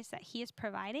and the ways that he is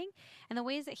providing and the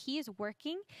ways that he is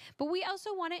working. But we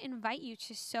also want to invite you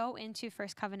to sow into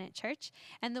First Covenant Church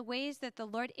and the ways that the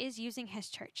Lord is using his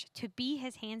church to be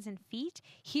his hands and feet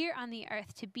here on the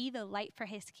earth, to be the light for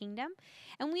his kingdom.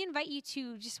 And we invite you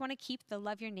to just want to keep the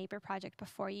Love Your Neighbor project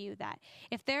before you, that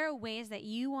if there are ways that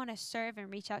you want to serve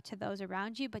and reach out to those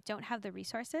around you but don't have the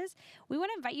resources, we want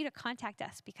to invite you to contact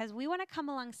us, because we want to come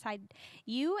alongside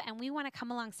you and we want to come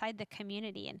alongside the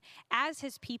community. And as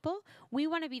his people, we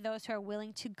want to be those who are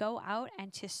willing to go out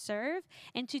and to serve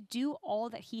and to do all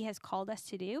that he has called us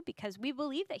to do, because we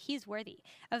believe that he is worthy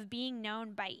of being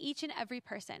known by each and every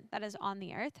person that is on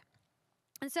the earth.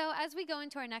 And so as we go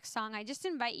into our next song, I just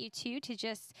invite you to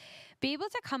just be able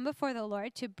to come before the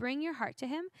Lord, to bring your heart to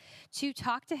him, to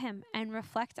talk to him and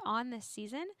reflect on this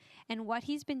season and what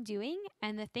he's been doing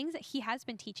and the things that he has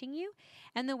been teaching you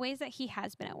and the ways that he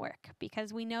has been at work.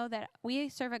 Because we know that we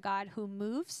serve a God who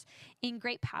moves in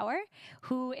great power,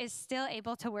 who is still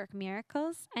able to work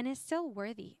miracles and is still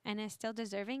worthy and is still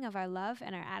deserving of our love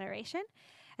and our adoration.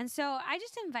 And so I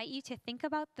just invite you to think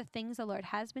about the things the Lord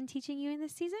has been teaching you in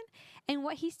this season and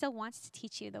what he still wants to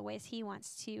teach you, the ways he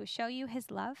wants to show you his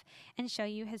love and show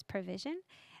you his provision.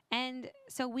 And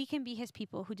so we can be his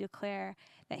people who declare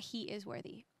that he is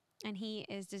worthy and he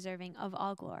is deserving of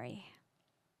all glory.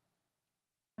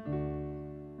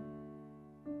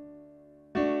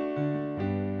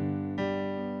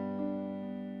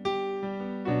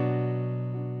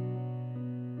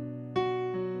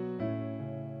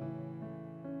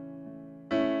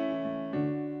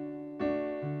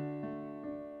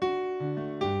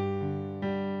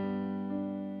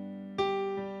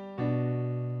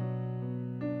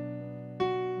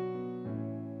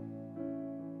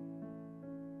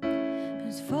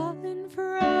 Who's fallen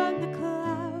from the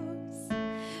clouds,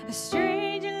 a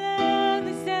strange and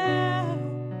lonely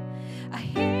sound. I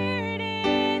hear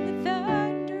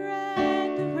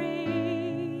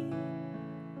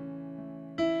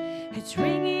It's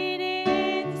ringing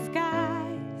in the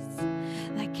skies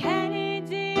like cannons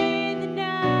in the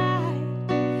night.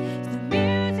 It's the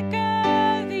music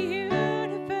of the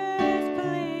universe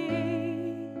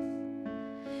plays.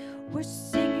 We're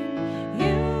singing,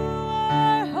 you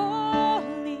are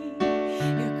holy,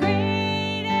 you're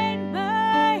great and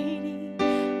mighty.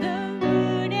 The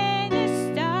moon and the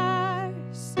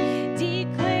stars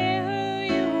declare who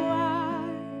you are.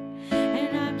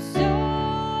 And I'm so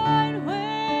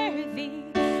unworthy,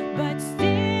 but still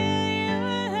you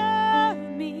love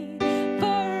me.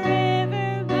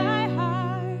 Forever my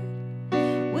heart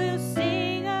will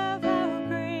sing of how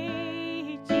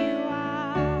great you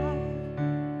are.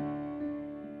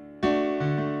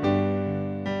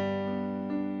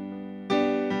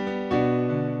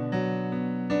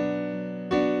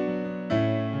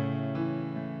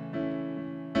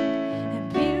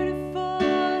 And beautiful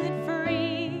and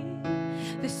free,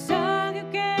 the song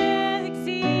of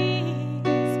galaxies,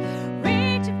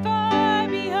 reaching far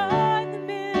beyond the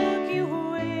Milky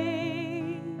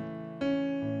Way.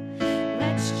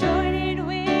 Let's join in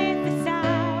with the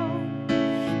sound.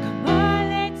 Come on,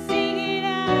 let's sing it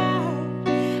out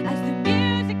as the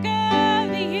music of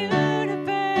the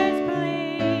universe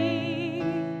plays.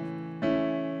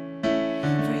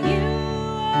 For you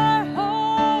are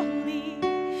holy,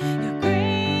 you're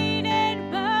great and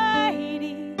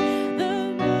mighty. The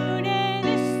moon and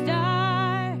the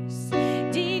stars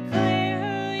declare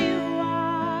who you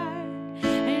are.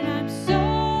 And I'm so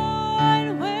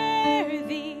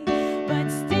unworthy, but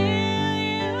still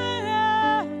you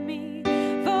love me.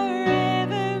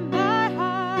 Forever my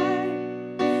heart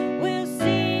will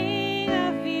sing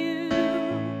of you.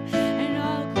 And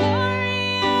all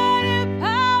glory, honor,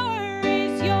 power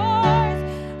is yours.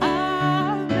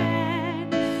 Amen.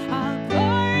 All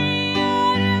glory,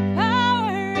 honor,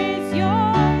 power is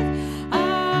yours.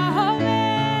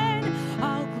 Amen.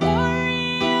 All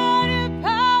glory, honor,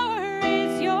 power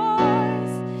is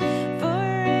yours.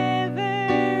 Forever.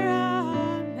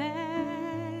 Amen.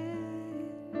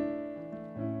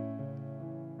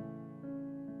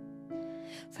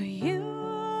 For you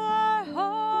are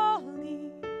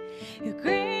holy, you're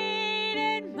great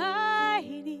and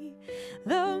mighty.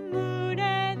 The moon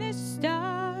and the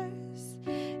stars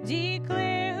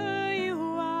declare who you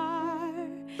are.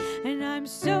 And I'm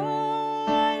so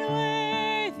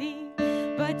unworthy,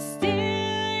 but still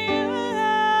you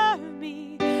love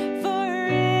me.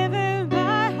 Forever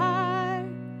my heart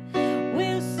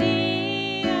will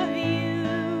sing of you.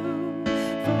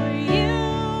 For you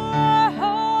are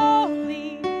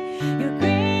holy, you're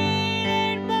great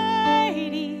and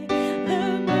mighty.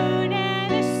 The moon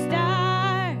and the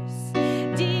stars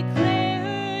declare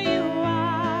who you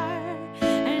are.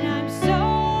 And I'm so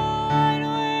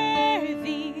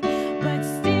unworthy, but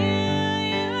still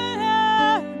you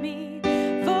love me.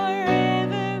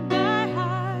 Forever my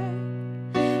heart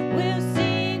will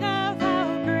sing of how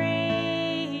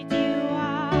great you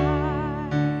are.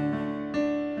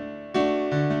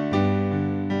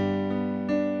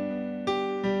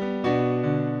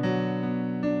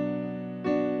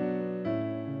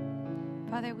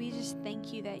 Father, we just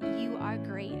thank you that you are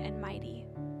great and mighty,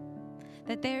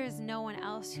 that there is no one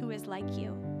else who is like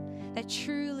you, that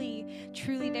truly,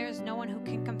 truly there is no one who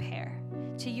can compare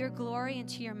to your glory and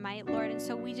to your might, Lord. And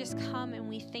so we just come and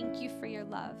we thank you for your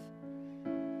love.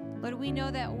 Lord, we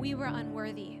know that we were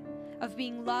unworthy of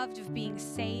being loved, of being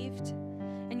saved,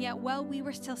 and yet while we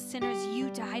were still sinners, you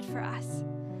died for us,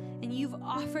 and you've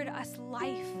offered us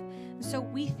life. And so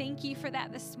we thank you for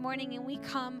that this morning, and we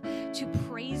come to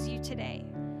praise you today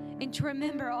and to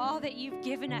remember all that you've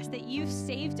given us, that you've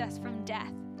saved us from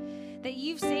death, that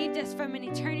you've saved us from an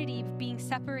eternity of being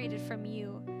separated from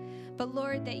you. But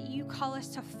Lord, that you call us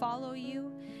to follow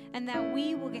you, and that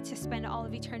we will get to spend all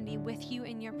of eternity with you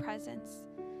in your presence,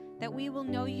 that we will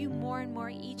know you more and more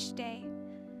each day.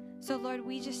 So Lord,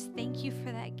 we just thank you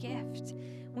for that gift.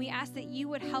 We ask that you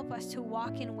would help us to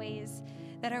walk in ways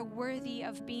that are worthy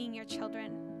of being your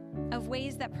children, of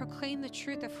ways that proclaim the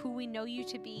truth of who we know you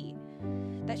to be,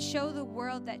 that show the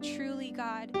world that truly,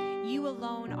 God, you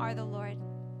alone are the Lord,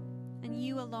 and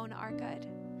you alone are good.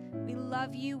 We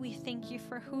love you. We thank you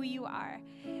for who you are.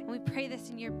 And we pray this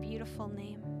in your beautiful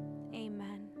name.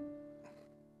 Amen.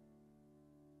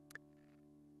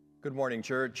 Good morning,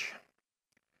 church.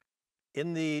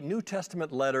 In the New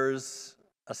Testament letters,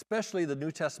 especially the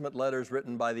New Testament letters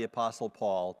written by the Apostle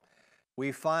Paul,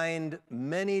 we find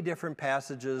many different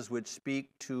passages which speak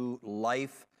to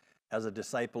life as a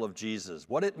disciple of Jesus,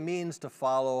 what it means to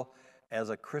follow as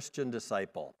a Christian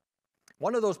disciple.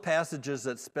 One of those passages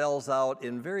that spells out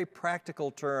in very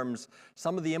practical terms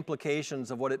some of the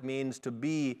implications of what it means to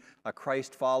be a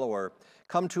Christ follower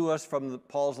come to us from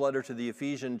Paul's letter to the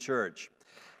Ephesian church.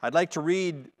 I'd like to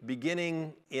read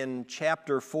beginning in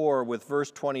chapter 4 with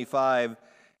verse 25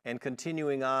 and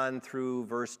continuing on through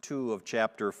verse 2 of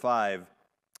chapter 5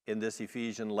 in this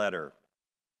Ephesian letter.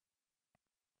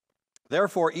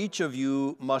 Therefore, each of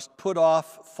you must put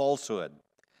off falsehood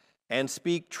and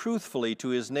speak truthfully to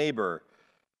his neighbor,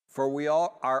 for we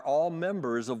all are all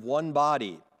members of one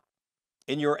body.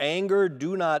 In your anger,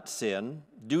 do not sin.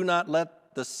 Do not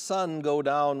let the sun go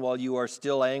down while you are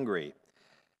still angry.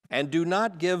 And do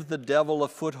not give the devil a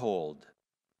foothold.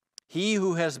 He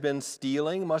who has been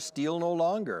stealing must steal no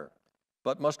longer,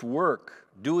 but must work,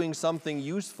 doing something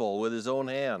useful with his own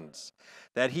hands,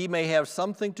 that he may have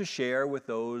something to share with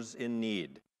those in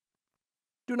need.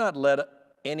 Do not let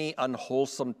any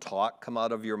unwholesome talk come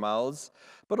out of your mouths,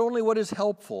 but only what is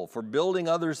helpful for building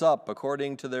others up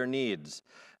according to their needs,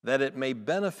 that it may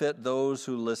benefit those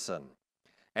who listen.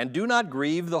 And do not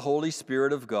grieve the Holy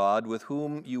Spirit of God, with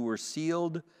whom you were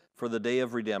sealed for the day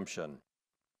of redemption.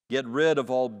 Get rid of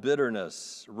all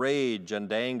bitterness, rage,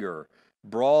 and anger,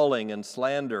 brawling and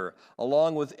slander,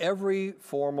 along with every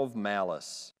form of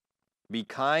malice. Be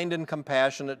kind and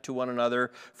compassionate to one another,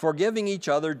 forgiving each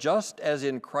other just as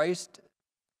in Christ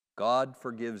God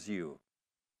forgives you.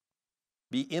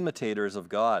 Be imitators of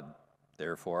God,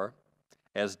 therefore,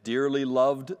 as dearly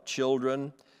loved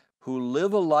children who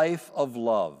live a life of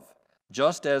love,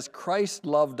 just as Christ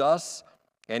loved us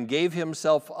and gave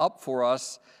himself up for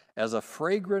us as a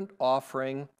fragrant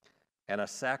offering and a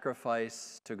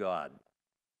sacrifice to God.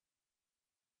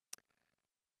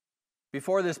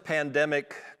 Before this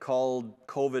pandemic called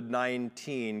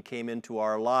COVID-19 came into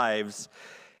our lives,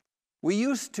 we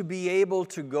used to be able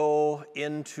to go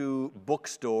into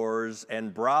bookstores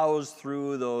and browse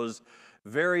through those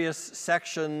various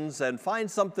sections and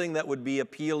find something that would be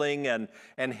appealing and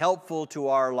helpful to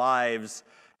our lives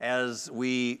as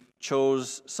we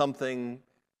chose something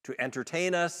to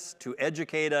entertain us, to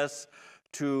educate us,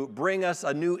 to bring us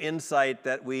a new insight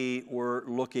that we were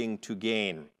looking to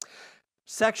gain.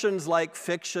 Sections like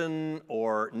fiction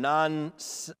or nonfiction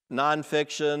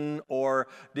or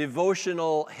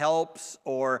devotional helps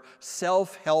or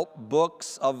self-help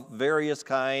books of various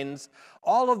kinds,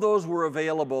 all of those were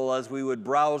available as we would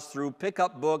browse through, pick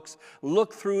up books,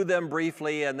 look through them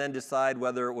briefly, and then decide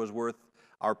whether it was worth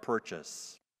our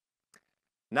purchase.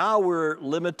 Now we're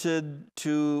limited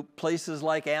to places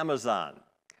like Amazon,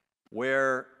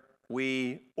 where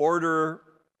we order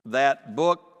that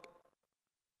book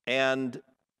and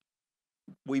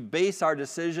we base our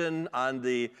decision on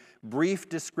the brief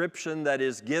description that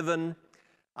is given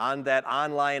on that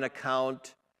online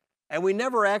account, and we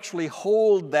never actually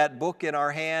hold that book in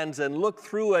our hands and look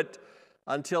through it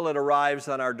until it arrives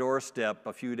on our doorstep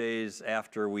a few days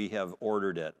after we have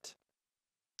ordered it.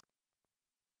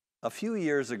 A few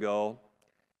years ago,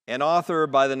 an author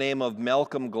by the name of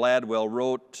Malcolm Gladwell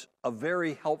wrote a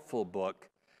very helpful book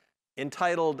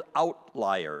entitled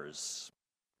Outliers.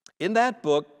 In that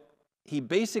book, he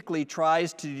basically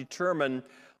tries to determine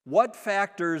what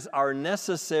factors are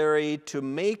necessary to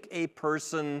make a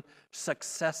person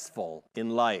successful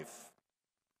in life.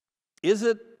 Is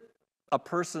it a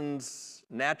person's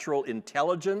natural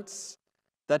intelligence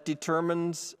that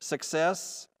determines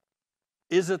success?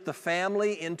 Is it the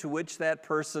family into which that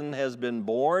person has been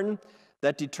born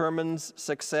that determines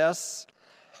success?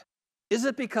 Is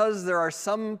it because there are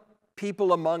some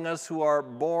people among us who are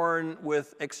born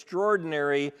with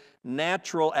extraordinary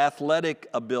natural athletic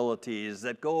abilities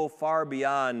that go far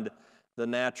beyond the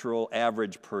natural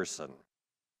average person?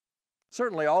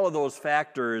 Certainly all of those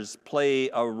factors play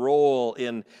a role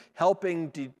in helping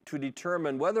to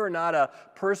determine whether or not a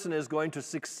person is going to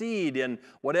succeed in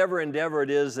whatever endeavor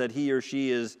it is that he or she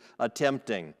is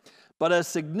attempting. But as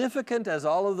significant as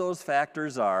all of those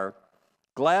factors are,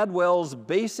 Gladwell's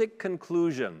basic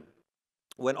conclusion,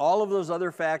 when all of those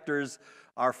other factors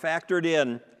are factored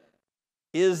in,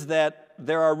 is that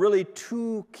there are really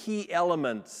two key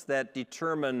elements that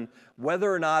determine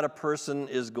whether or not a person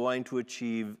is going to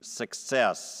achieve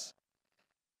success.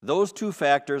 Those two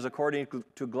factors, according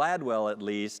to Gladwell at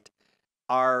least,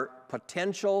 are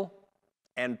potential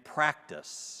and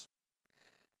practice.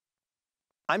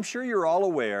 I'm sure you're all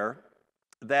aware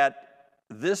that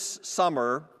this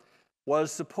summer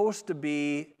was supposed to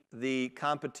be the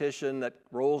competition that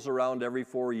rolls around every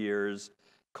 4 years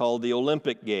called the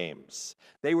Olympic Games.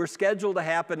 They were scheduled to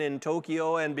happen in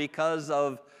Tokyo, and because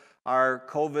of our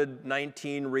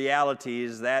COVID-19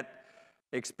 realities, that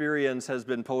experience has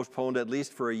been postponed at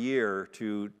least for a year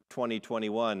to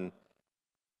 2021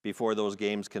 before those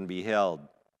games can be held.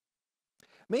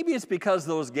 Maybe it's because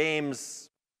those games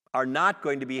are not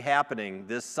going to be happening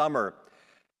this summer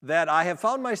that I have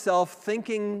found myself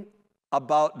thinking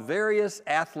about various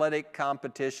athletic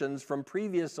competitions from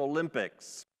previous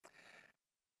Olympics.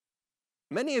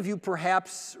 Many of you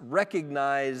perhaps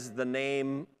recognize the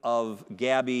name of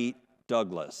Gabby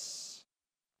Douglas.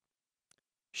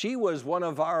 She was one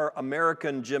of our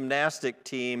American gymnastic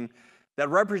team that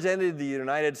represented the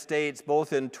United States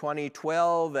both in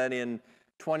 2012 and in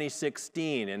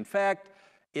 2016. In fact,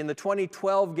 in the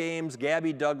 2012 games,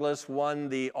 Gabby Douglas won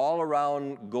the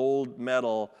all-around gold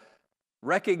medal,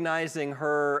 recognizing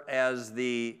her as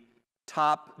the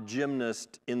top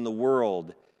gymnast in the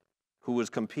world who was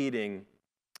competing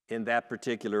in that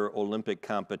particular Olympic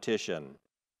competition.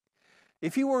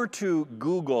 If you were to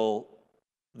Google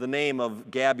the name of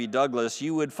Gabby Douglas,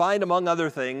 you would find, among other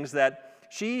things, that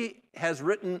she has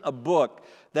written a book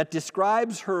that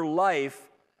describes her life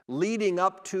leading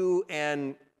up to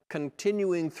and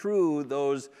continuing through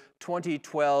those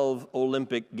 2012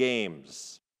 Olympic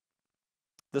Games.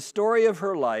 The story of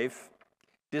her life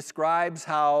describes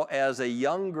how, as a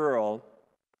young girl,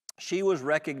 she was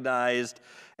recognized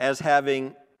as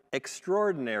having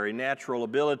extraordinary natural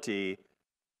ability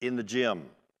in the gym.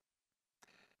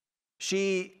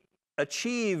 She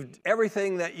achieved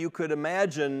everything that you could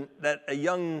imagine that a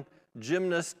young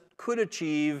gymnast could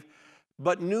achieve,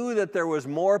 but knew that there was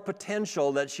more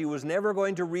potential that she was never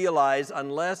going to realize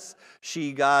unless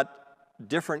she got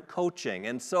different coaching.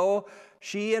 And so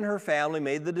she and her family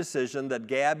made the decision that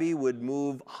Gabby would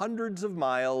move hundreds of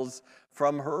miles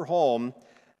from her home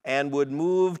and would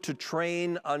move to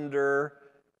train under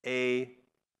a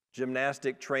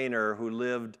gymnastic trainer who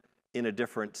lived in a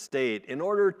different state in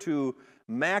order to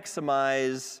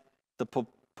maximize the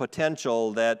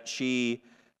potential that she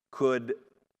could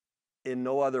in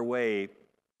no other way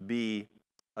be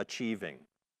achieving.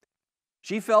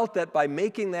 She felt that by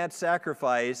making that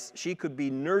sacrifice, she could be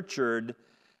nurtured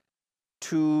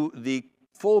to the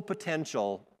full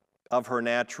potential of her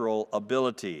natural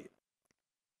ability.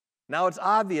 Now, it's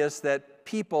obvious that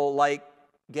people like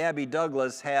Gabby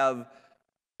Douglas have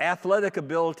athletic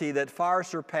ability that far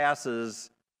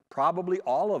surpasses probably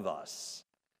all of us.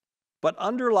 But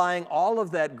underlying all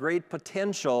of that great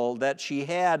potential that she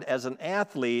had as an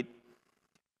athlete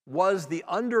was the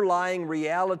underlying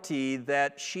reality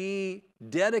that she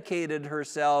dedicated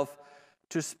herself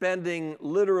to spending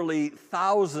literally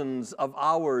thousands of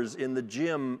hours in the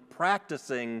gym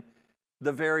practicing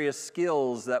the various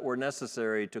skills that were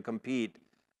necessary to compete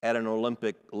at an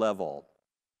Olympic level.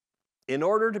 In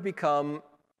order to become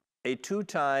a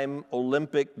two-time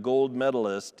Olympic gold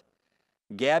medalist,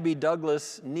 Gabby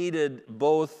Douglas needed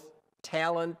both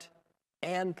talent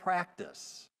and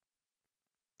practice.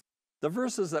 The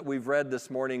verses that we've read this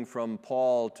morning from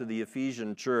Paul to the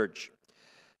Ephesian church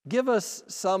give us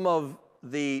some of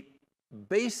the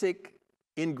basic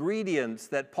ingredients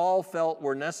that Paul felt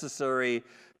were necessary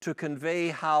to convey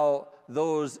how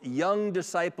those young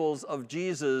disciples of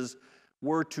Jesus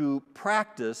were to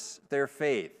practice their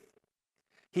faith.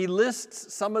 He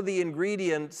lists some of the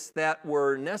ingredients that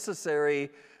were necessary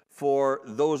for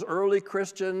those early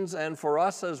Christians and for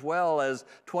us as well as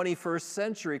 21st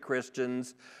century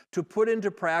Christians to put into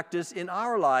practice in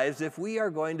our lives if we are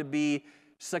going to be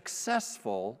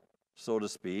successful, so to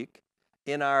speak,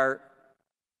 in our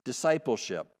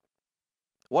discipleship.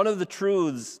 One of the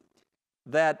truths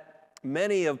that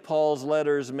many of Paul's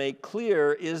letters make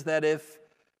clear is that if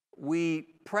we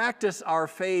practice our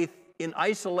faith in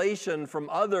isolation from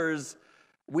others,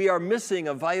 we are missing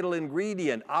a vital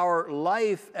ingredient. Our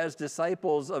life as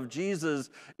disciples of Jesus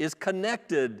is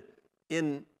connected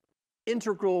in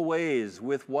integral ways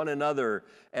with one another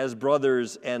as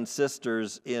brothers and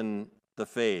sisters in the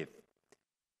faith.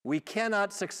 We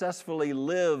cannot successfully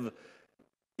live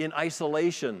in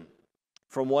isolation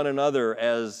from one another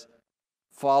as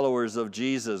followers of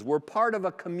Jesus. We're part of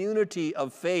a community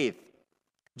of faith,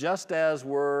 just as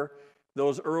were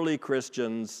those early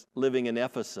Christians living in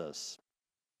Ephesus.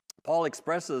 Paul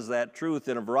expresses that truth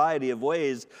in a variety of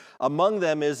ways. Among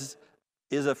them is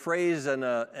a phrase and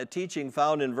a teaching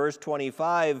found in verse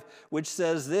 25, which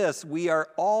says this: we are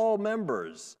all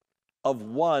members of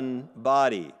one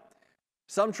body.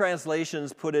 Some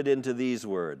translations put it into these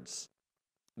words: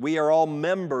 we are all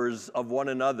members of one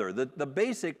another. The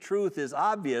basic truth is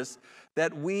obvious,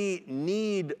 that we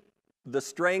need the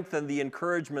strength and the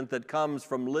encouragement that comes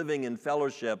from living in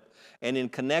fellowship and in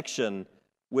connection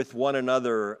with one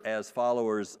another as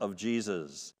followers of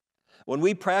Jesus. When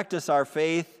we practice our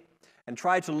faith and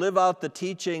try to live out the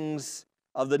teachings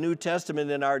of the New Testament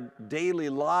in our daily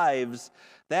lives,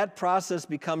 that process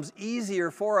becomes easier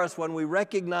for us when we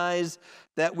recognize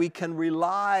that we can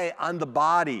rely on the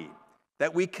body,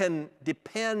 that we can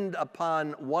depend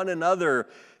upon one another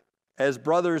as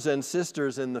brothers and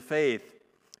sisters in the faith,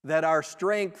 that our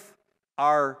strength,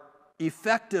 our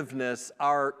effectiveness,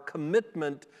 our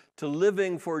commitment to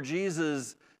living for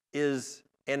Jesus is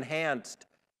enhanced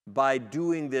by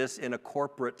doing this in a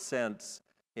corporate sense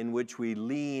in which we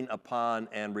lean upon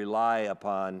and rely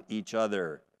upon each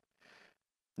other.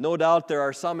 No doubt there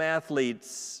are some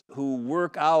athletes who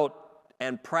work out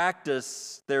and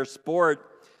practice their sport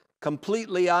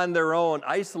completely on their own,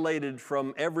 isolated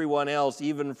from everyone else,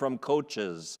 even from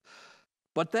coaches.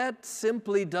 But that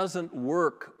simply doesn't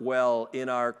work well in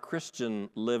our Christian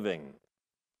living.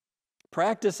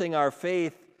 Practicing our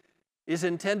faith is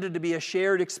intended to be a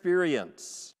shared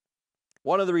experience.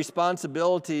 One of the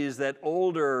responsibilities that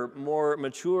older, more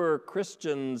mature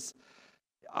Christians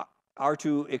are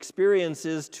to experience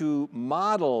is to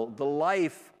model the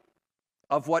life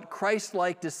of what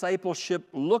Christ-like discipleship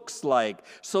looks like,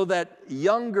 so that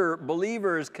younger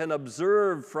believers can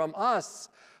observe from us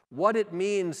what it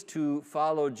means to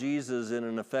follow Jesus in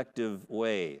an effective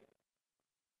way.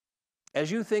 As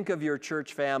you think of your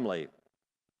church family,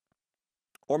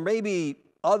 or maybe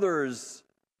others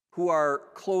who are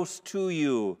close to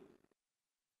you,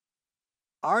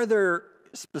 are there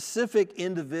specific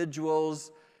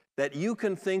individuals that you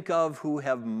can think of who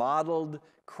have modeled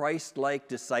Christ-like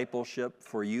discipleship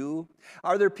for you?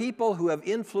 Are there people who have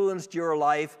influenced your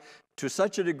life to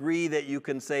such a degree that you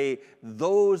can say,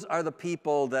 those are the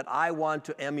people that I want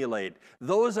to emulate?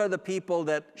 Those are the people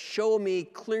that show me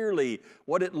clearly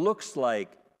what it looks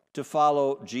like to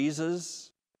follow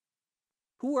Jesus?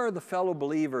 Who are the fellow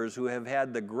believers who have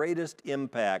had the greatest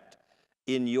impact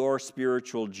in your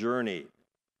spiritual journey?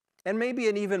 And maybe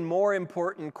an even more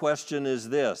important question is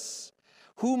this: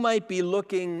 who might be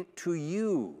looking to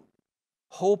you,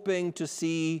 hoping to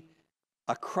see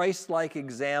a Christ-like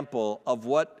example of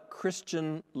what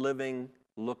Christian living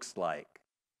looks like?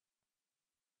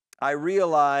 I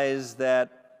realize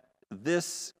that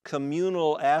this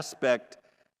communal aspect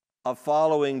of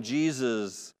following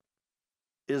Jesus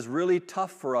is really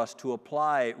tough for us to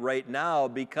apply right now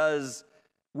because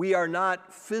we are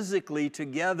not physically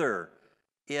together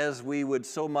as we would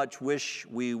so much wish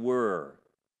we were.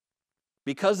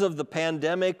 Because of the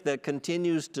pandemic that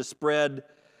continues to spread,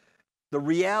 the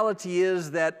reality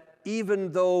is that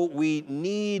even though we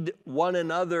need one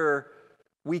another,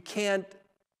 we can't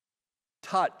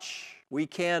touch, we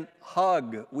can't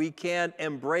hug, we can't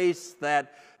embrace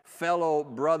that fellow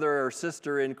brother or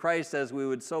sister in Christ as we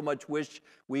would so much wish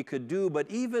we could do. But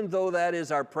even though that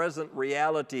is our present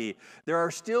reality, there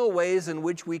are still ways in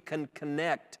which we can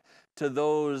connect to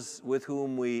those with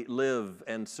whom we live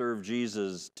and serve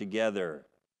Jesus together.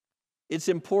 It's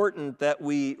important that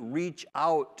we reach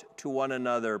out to one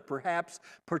another, perhaps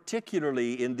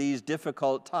particularly in these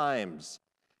difficult times,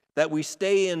 that we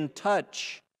stay in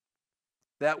touch,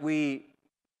 that we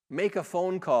make a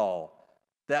phone call,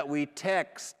 that we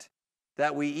text,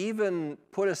 that we even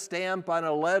put a stamp on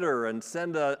a letter and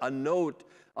send a note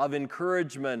of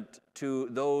encouragement to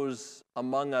those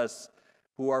among us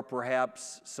who are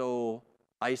perhaps so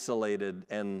isolated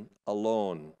and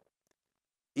alone.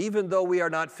 Even though we are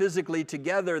not physically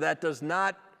together, that does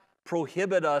not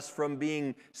prohibit us from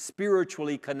being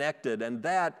spiritually connected, and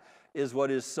that is what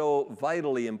is so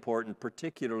vitally important,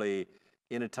 particularly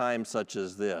in a time such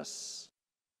as this.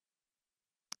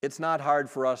 It's not hard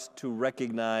for us to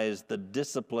recognize the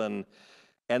discipline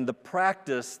and the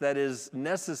practice that is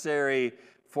necessary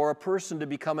for a person to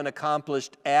become an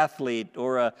accomplished athlete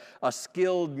or a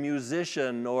skilled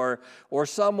musician or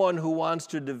someone who wants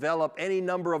to develop any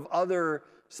number of other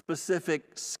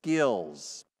specific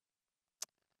skills.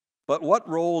 But what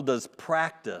role does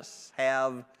practice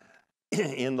have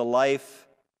in the life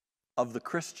of the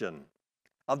Christian,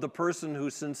 of the person who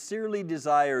sincerely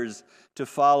desires to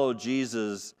follow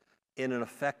Jesus in an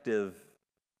effective,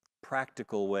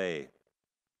 practical way?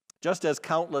 Just as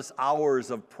countless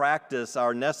hours of practice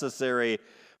are necessary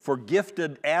for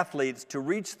gifted athletes to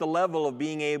reach the level of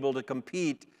being able to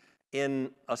compete in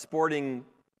a sporting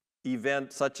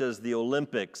event such as the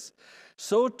Olympics,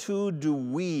 so too do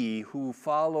we who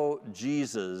follow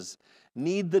Jesus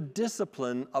need the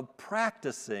discipline of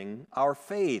practicing our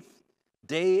faith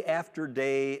day after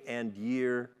day and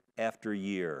year after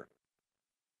year.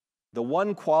 The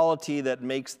one quality that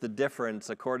makes the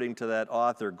difference, according to that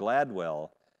author Gladwell,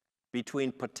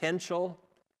 between potential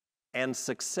and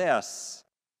success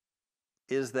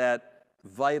is that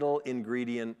vital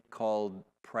ingredient called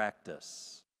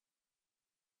practice.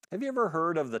 Have you ever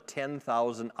heard of the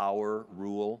 10,000-hour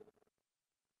rule?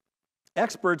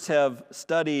 Experts have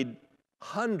studied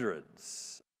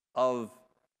hundreds of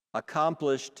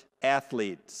accomplished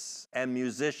athletes and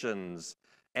musicians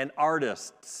and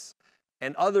artists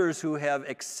and others who have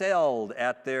excelled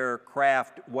at their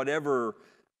craft, whatever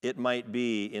it might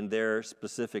be in their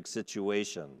specific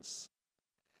situations.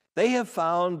 They have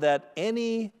found that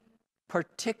any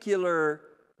particular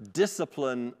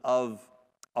discipline of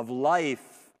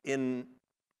life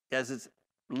as it's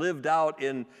lived out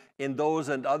in those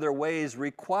and other ways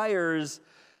requires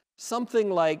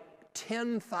something like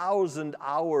 10,000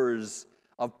 hours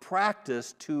of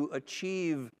practice to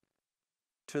achieve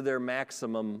to their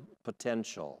maximum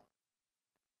potential.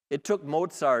 It took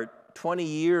Mozart 20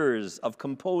 years of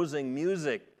composing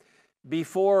music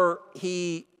before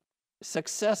he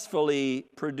successfully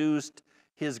produced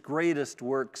his greatest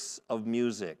works of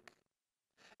music.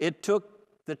 It took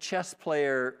the chess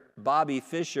player Bobby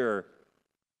Fischer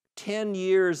 10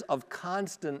 years of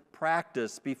constant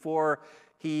practice before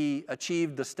he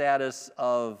achieved the status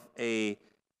of a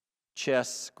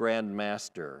chess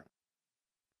grandmaster.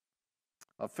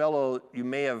 A fellow you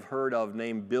may have heard of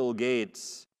named Bill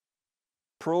Gates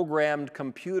programmed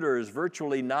computers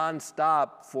virtually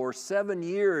nonstop for 7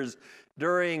 years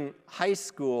during high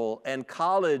school and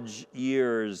college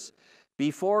years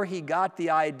before he got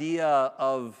the idea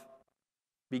of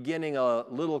beginning a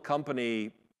little company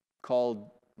called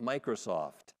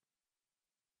Microsoft.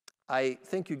 I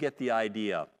think you get the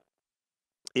idea.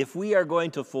 If we are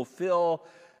going to fulfill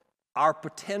our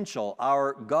potential,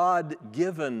 our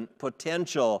God-given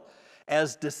potential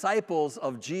as disciples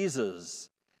of Jesus,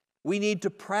 we need to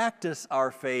practice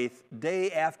our faith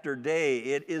day after day.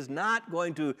 It is not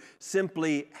going to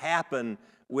simply happen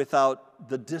without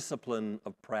the discipline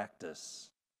of practice.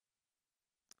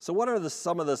 So what are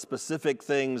some of the specific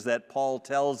things that Paul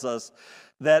tells us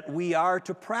that we are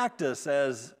to practice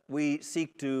as we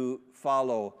seek to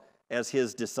follow as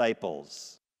his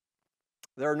disciples?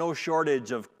 There are no shortage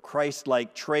of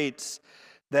Christ-like traits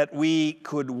that we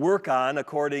could work on,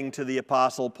 according to the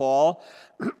Apostle Paul.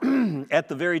 At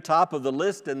the very top of the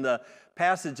list in the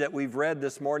passage that we've read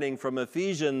this morning from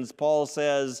Ephesians, Paul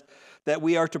says that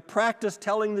we are to practice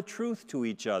telling the truth to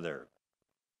each other.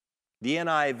 The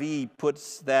NIV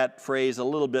puts that phrase a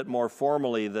little bit more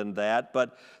formally than that,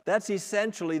 but that's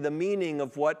essentially the meaning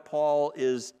of what Paul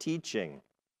is teaching.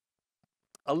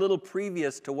 A little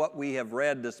previous to what we have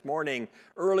read this morning,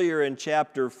 earlier in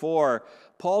chapter 4,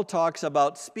 Paul talks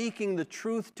about speaking the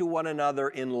truth to one another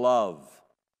in love.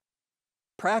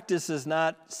 Practice is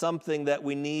not something that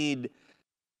we need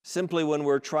simply when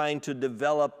we're trying to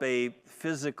develop a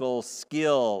physical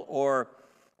skill or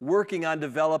working on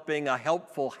developing a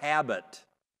helpful habit.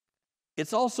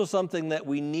 It's also something that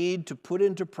we need to put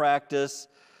into practice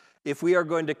if we are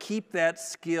going to keep that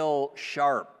skill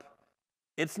sharp.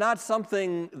 It's not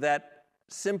something that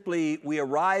simply we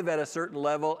arrive at a certain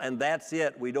level and that's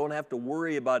it. We don't have to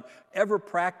worry about ever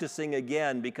practicing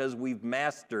again because we've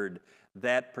mastered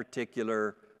that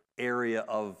particular area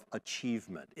of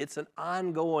achievement. It's an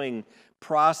ongoing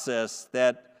process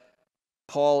that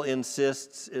Paul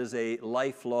insists is a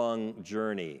lifelong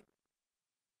journey.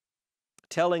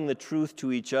 Telling the truth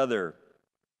to each other,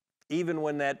 even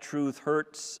when that truth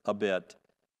hurts a bit,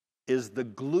 is the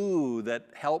glue that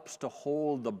helps to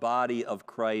hold the body of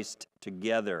Christ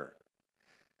together.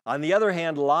 On the other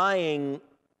hand, lying,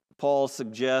 Paul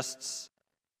suggests,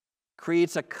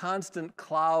 creates a constant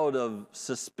cloud of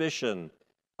suspicion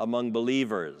among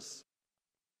believers.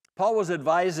 Paul was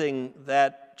advising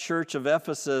that church of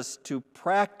Ephesus to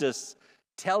practice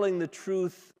telling the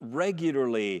truth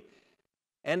regularly.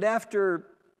 And after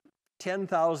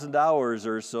 10,000 hours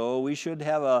or so, we should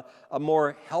have a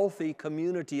more healthy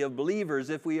community of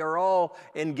believers if we are all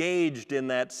engaged in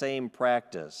that same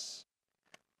practice.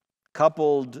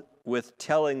 Coupled with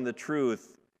telling the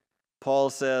truth,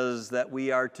 Paul says that we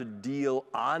are to deal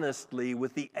honestly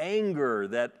with the anger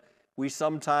that we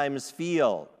sometimes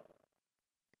feel.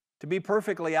 To be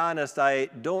perfectly honest, I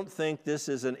don't think this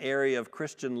is an area of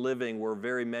Christian living where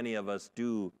very many of us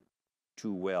do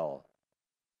too well.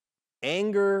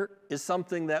 Anger is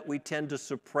something that we tend to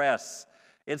suppress.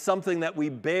 It's something that we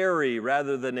bury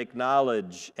rather than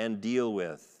acknowledge and deal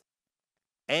with.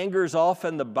 Anger is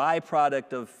often the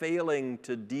byproduct of failing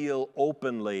to deal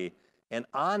openly and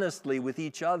honestly with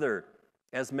each other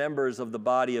as members of the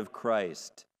body of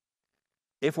Christ.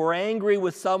 If we're angry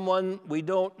with someone, we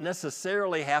don't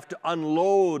necessarily have to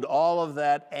unload all of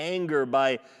that anger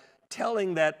by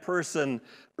telling that person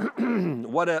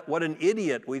what an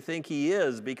idiot we think he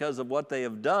is because of what they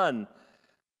have done.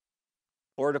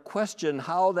 or to question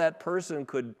how that person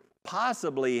could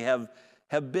possibly have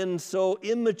been so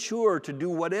immature to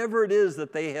do whatever it is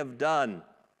that they have done,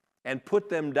 and put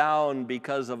them down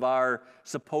because of our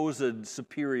supposed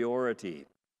superiority.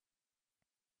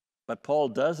 But Paul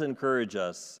does encourage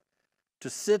us to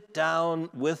sit down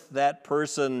with that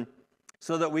person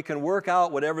so that we can work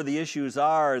out whatever the issues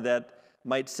are that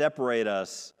might separate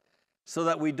us, so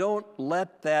that we don't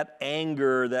let that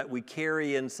anger that we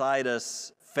carry inside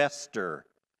us fester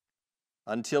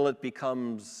until it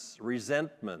becomes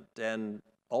resentment and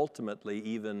ultimately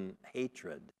even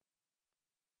hatred.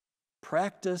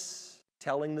 Practice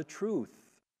telling the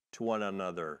truth to one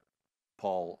another,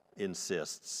 Paul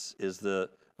insists, is the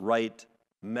right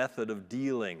method of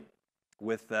dealing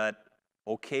with that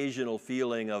occasional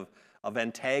feeling of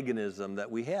antagonism that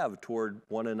we have toward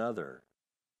one another.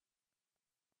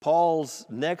 Paul's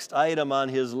next item on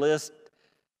his list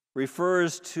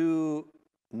refers to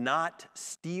not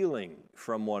stealing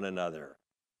from one another.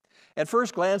 At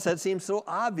first glance, that seems so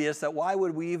obvious that why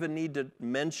would we even need to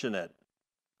mention it?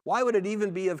 Why would it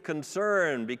even be of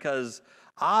concern? Because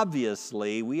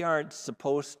obviously we aren't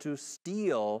supposed to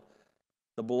steal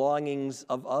the belongings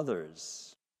of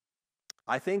others.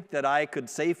 I think that I could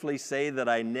safely say that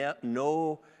I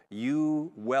know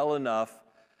you well enough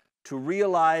to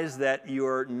realize that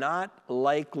you're not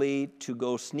likely to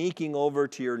go sneaking over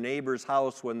to your neighbor's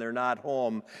house when they're not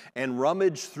home and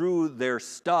rummage through their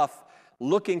stuff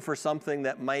looking for something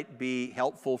that might be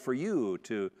helpful for you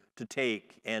to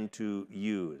take and to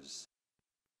use.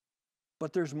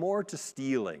 But there's more to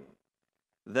stealing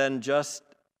than just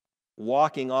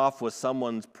walking off with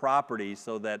someone's property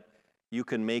so that you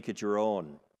can make it your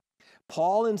own.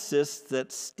 Paul insists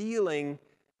that stealing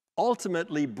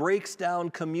ultimately breaks down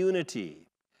community.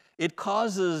 It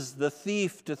causes the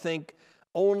thief to think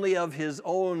only of his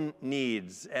own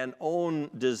needs and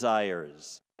own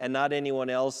desires and not anyone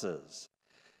else's.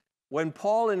 When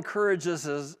Paul encourages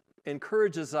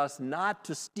us not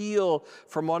to steal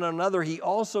from one another, he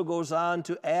also goes on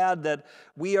to add that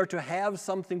we are to have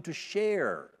something to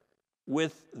share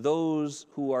with those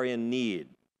who are in need.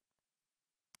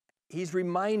 He's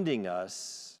reminding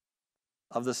us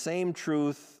of the same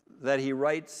truth that he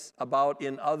writes about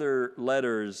in other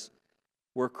letters,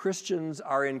 where Christians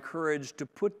are encouraged to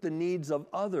put the needs of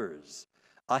others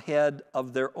ahead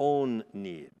of their own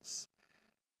needs.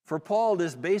 For Paul,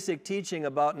 this basic teaching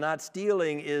about not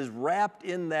stealing is wrapped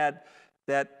in that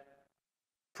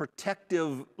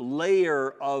protective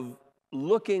layer of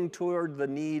looking toward the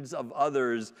needs of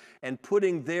others and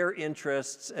putting their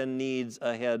interests and needs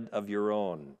ahead of your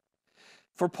own.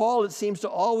 For Paul, it seems to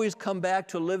always come back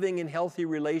to living in healthy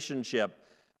relationship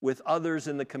with others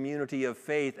in the community of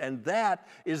faith, and that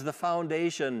is the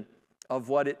foundation of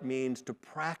what it means to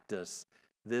practice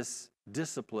this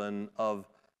discipline of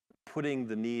putting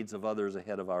the needs of others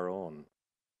ahead of our own.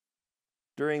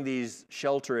 During these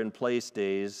shelter-in-place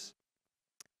days,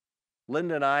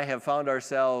 Linda and I have found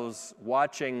ourselves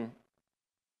watching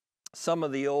some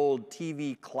of the old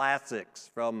TV classics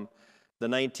from the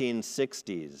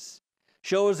 1960s.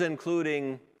 Shows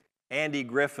including Andy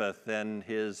Griffith and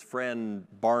his friend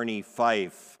Barney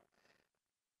Fife.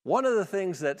 One of the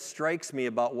things that strikes me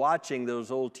about watching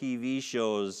those old TV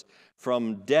shows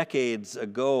from decades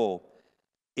ago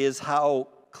is how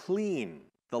clean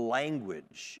the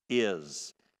language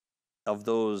is of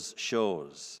those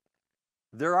shows.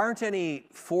 There aren't any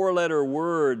four-letter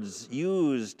words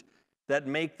used that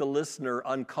make the listener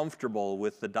uncomfortable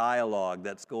with the dialogue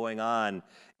that's going on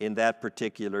in that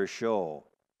particular show.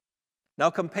 Now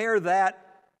compare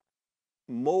that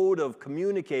mode of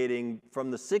communicating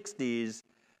from the 60s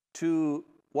to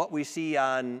what we see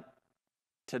on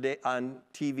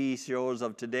TV shows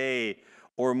of today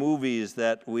or movies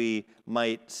that we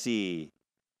might see.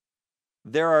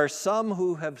 There are some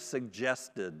who have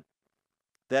suggested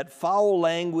that foul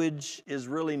language is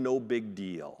really no big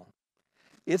deal.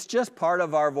 It's just part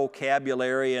of our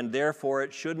vocabulary, and therefore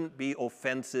it shouldn't be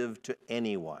offensive to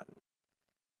anyone.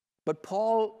 But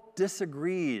Paul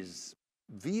disagrees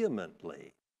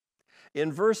vehemently.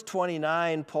 In verse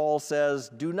 29, Paul says,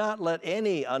 "Do not let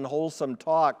any unwholesome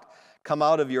talk come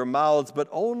out of your mouths, but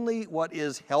only what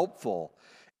is helpful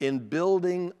in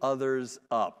building others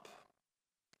up."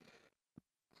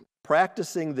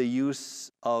 Practicing the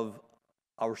use of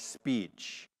our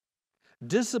speech,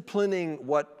 disciplining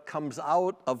what comes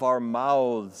out of our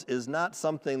mouths is not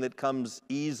something that comes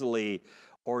easily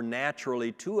or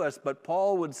naturally to us, but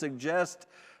Paul would suggest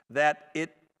that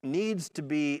it needs to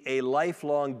be a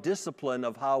lifelong discipline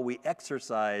of how we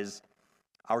exercise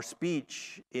our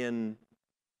speech in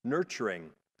nurturing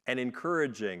and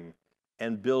encouraging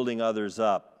and building others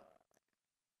up.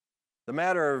 The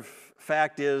matter of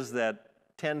fact is that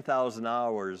 10,000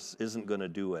 hours isn't going to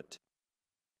do it.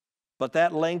 But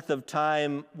that length of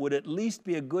time would at least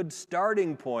be a good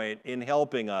starting point in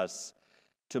helping us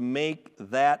to make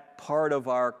that part of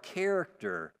our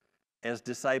character as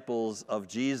disciples of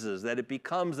Jesus, that it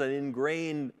becomes an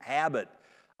ingrained habit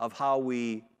of how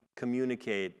we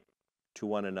communicate to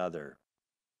one another.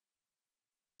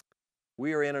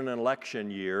 We are in an election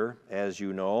year, as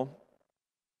you know,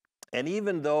 and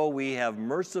even though we have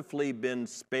mercifully been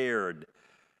spared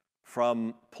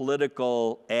from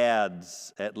political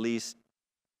ads, at least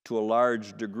to a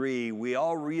large degree, we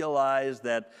all realize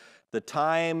that the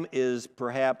time is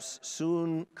perhaps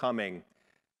soon coming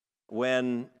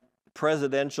when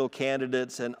presidential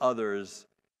candidates and others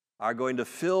are going to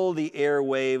fill the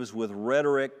airwaves with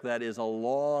rhetoric that is a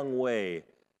long way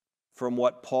from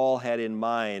what Paul had in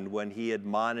mind when he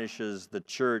admonishes the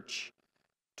church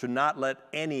to not let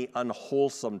any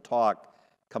unwholesome talk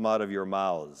come out of your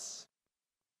mouths.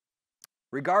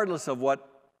 Regardless of what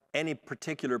any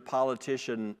particular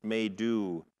politician may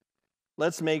do,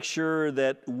 let's make sure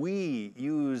that we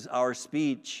use our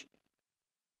speech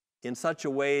in such a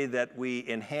way that we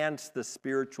enhance the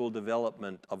spiritual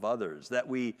development of others, that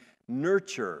we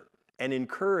nurture and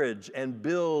encourage and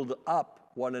build up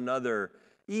one another,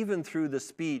 even through the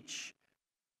speech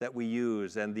that we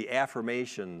use and the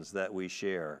affirmations that we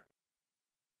share.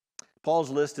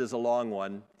 Paul's list is a long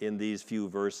one in these few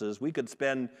verses. We could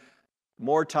spend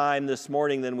more time this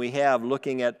morning than we have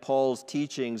looking at Paul's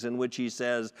teachings in which he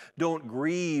says, don't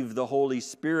grieve the Holy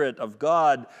Spirit of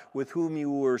God with whom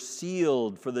you were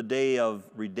sealed for the day of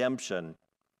redemption.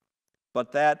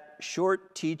 But that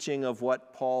short teaching of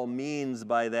what Paul means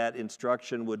by that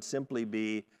instruction would simply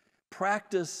be,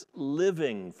 practice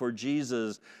living for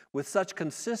Jesus with such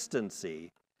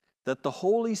consistency that the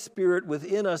Holy Spirit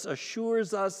within us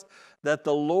assures us that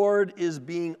the Lord is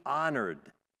being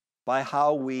honored by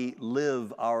how we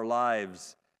live our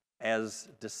lives as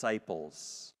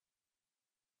disciples.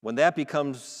 When that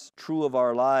becomes true of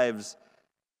our lives,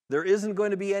 there isn't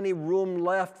going to be any room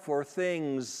left for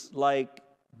things like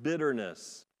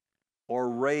bitterness or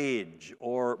rage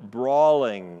or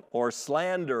brawling or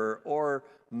slander or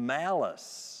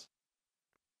malice.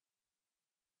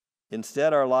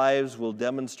 Instead, our lives will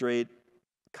demonstrate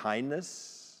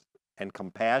kindness and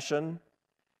compassion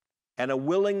and a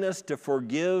willingness to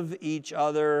forgive each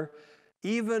other,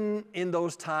 even in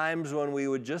those times when we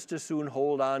would just as soon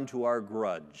hold on to our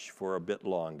grudge for a bit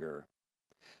longer.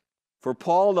 For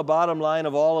Paul, the bottom line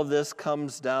of all of this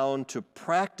comes down to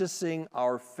practicing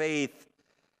our faith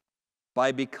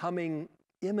by becoming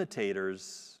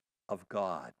imitators of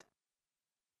God.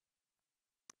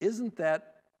 Isn't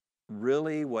that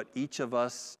really what each of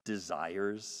us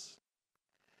desires?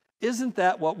 Isn't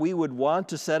that what we would want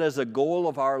to set as a goal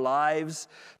of our lives?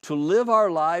 To live our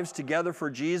lives together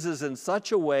for Jesus in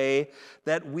such a way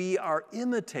that we are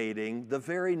imitating the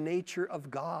very nature of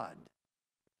God.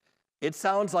 It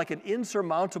sounds like an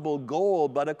insurmountable goal,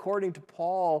 but according to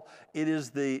Paul, it is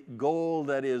the goal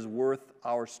that is worth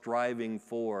our striving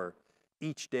for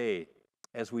each day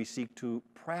as we seek to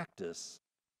practice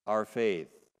our faith.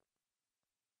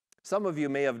 Some of you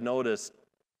may have noticed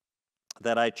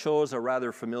that I chose a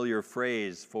rather familiar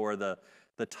phrase for the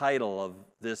title of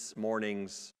this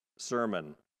morning's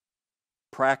sermon.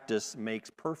 Practice makes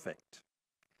perfect.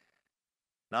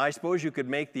 Now, I suppose you could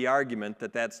make the argument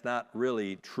that that's not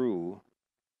really true,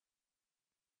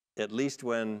 at least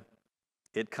when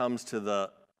it comes to the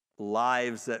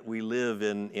lives that we live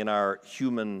in our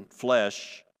human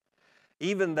flesh.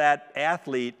 Even that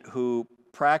athlete who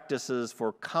practices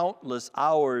for countless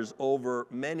hours over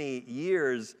many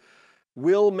years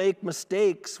will make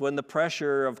mistakes when the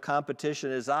pressure of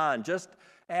competition is on. Just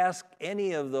ask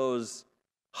any of those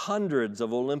hundreds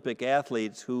of Olympic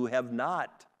athletes who have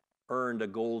not earned a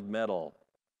gold medal.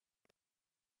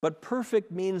 But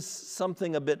perfect means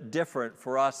something a bit different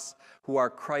for us who are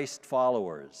Christ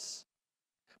followers.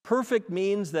 Perfect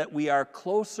means that we are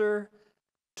closer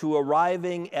to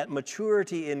arriving at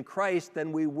maturity in Christ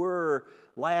than we were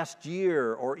last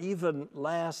year or even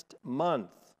last month.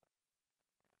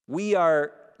 We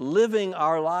are living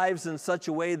our lives in such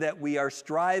a way that we are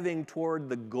striving toward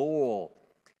the goal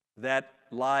that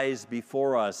lies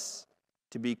before us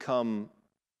to become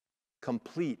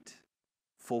complete,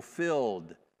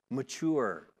 fulfilled,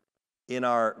 mature in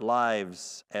our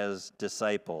lives as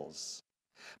disciples.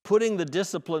 Putting the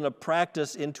discipline of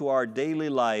practice into our daily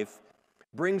life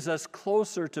brings us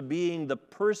closer to being the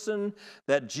person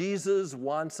that Jesus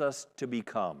wants us to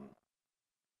become.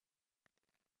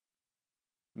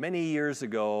 Many years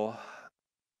ago,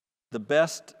 the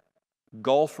best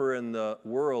golfer in the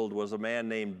world was a man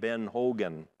named Ben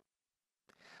Hogan.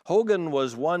 Hogan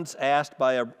was once asked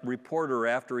by a reporter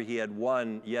after he had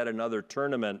won yet another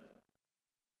tournament,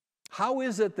 "How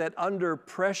is it that under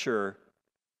pressure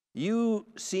you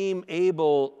seem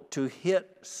able to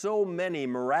hit so many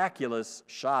miraculous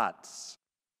shots?"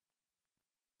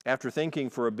 After thinking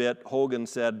for a bit, Hogan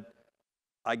said,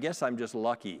 "I guess I'm just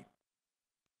lucky."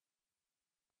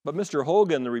 "But Mr.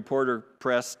 Hogan," the reporter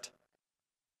pressed,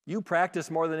 "you practice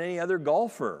more than any other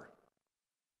golfer."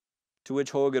 To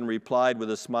which Hogan replied with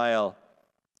a smile,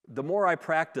 "The more I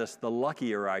practice, the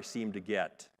luckier I seem to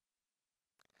get."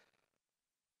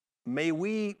 May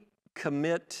we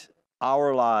commit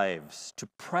our lives to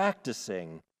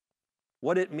practicing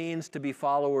what it means to be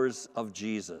followers of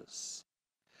Jesus,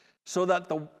 so that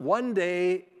the one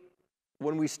day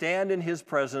when we stand in his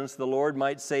presence, the Lord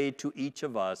might say to each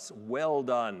of us, "Well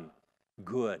done,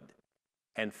 good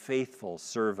and faithful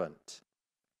servant."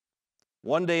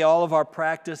 One day all of our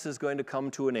practice is going to come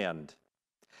to an end.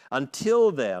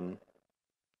 Until then,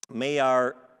 may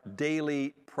our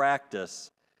daily practice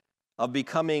of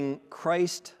becoming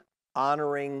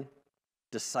Christ-honoring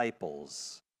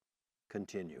disciples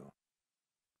continue.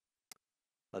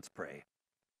 Let's pray.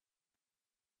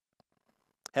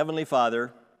 Heavenly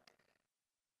Father,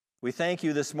 we thank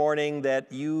you this morning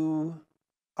that you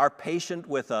are patient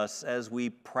with us as we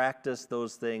practice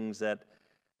those things that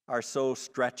are so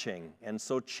stretching and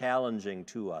so challenging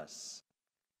to us.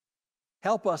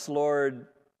 Help us, Lord,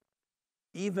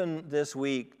 even this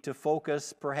week, to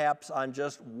focus perhaps on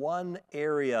just one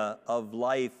area of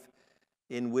life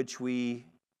in which we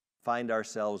find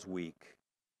ourselves weak.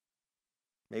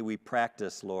 May we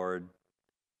practice, Lord,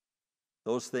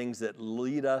 those things that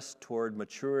lead us toward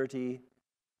maturity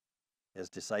as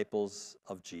disciples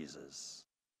of Jesus.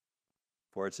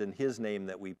 For it's in his name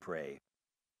that we pray.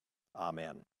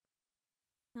 Amen.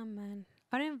 Amen.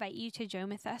 I want to invite you to join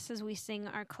with us as we sing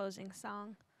our closing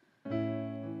song.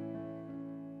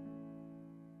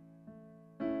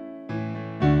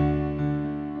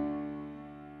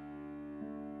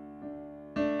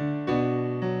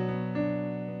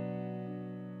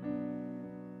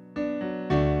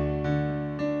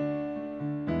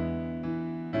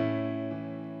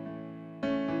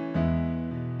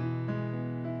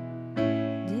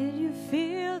 Did you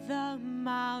feel the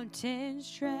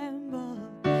mountains tremble?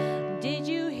 Did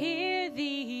you hear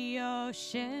the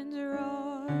oceans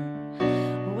roar?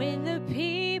 When the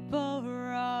people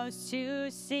rose to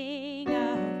sing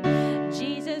of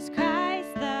Jesus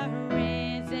Christ, the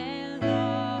risen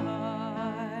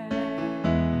Lord.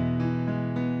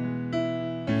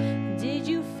 Did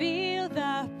you feel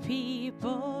the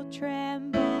people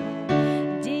tremble?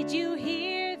 Did you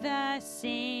hear the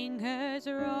singers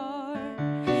roar?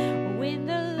 When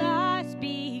the lost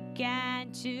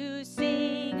began to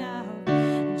sing of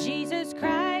Jesus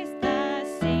Christ, the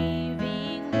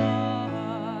saving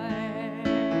Lord.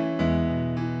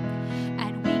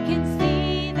 And we can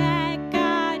see that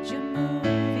God, you're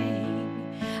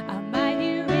moving a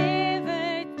mighty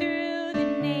river through the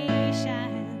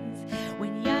nations.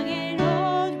 When young and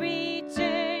old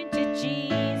return to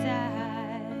Jesus,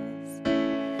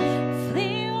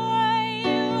 flee away,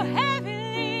 you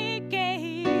heavenly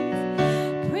gates.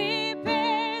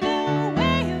 Prepare the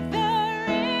way of the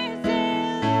risen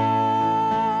Lord.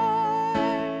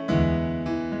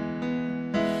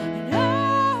 And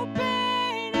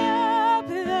open up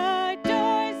the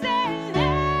doors and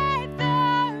let the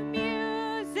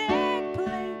music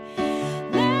play.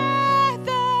 Let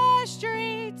the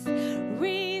streets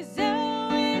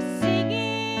resound with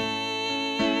singing.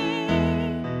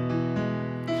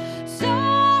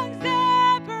 Songs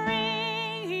that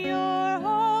bring your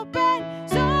hope and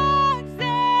songs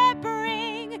that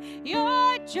bring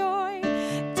your joy.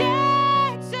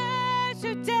 Dancers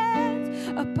who dance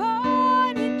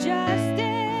upon injustice.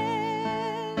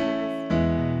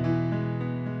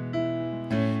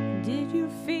 Did you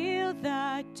feel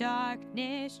the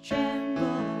darkness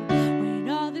tremble when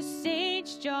all the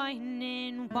saints join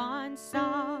in one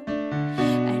song?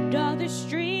 And all the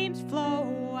streams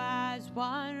flow as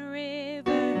one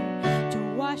river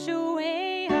to wash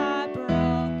away our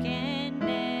brokenness.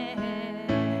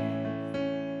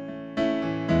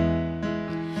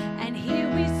 And here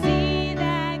we see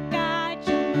that God,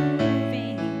 you're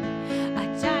moving. A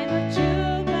time of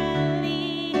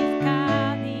jubilee is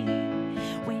coming.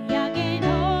 When young and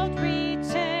old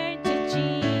return to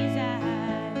Jesus.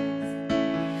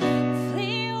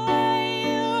 Flee away,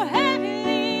 you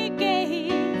heavenly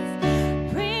gates.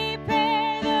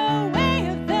 Prepare the way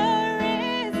of the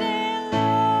risen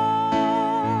Lord.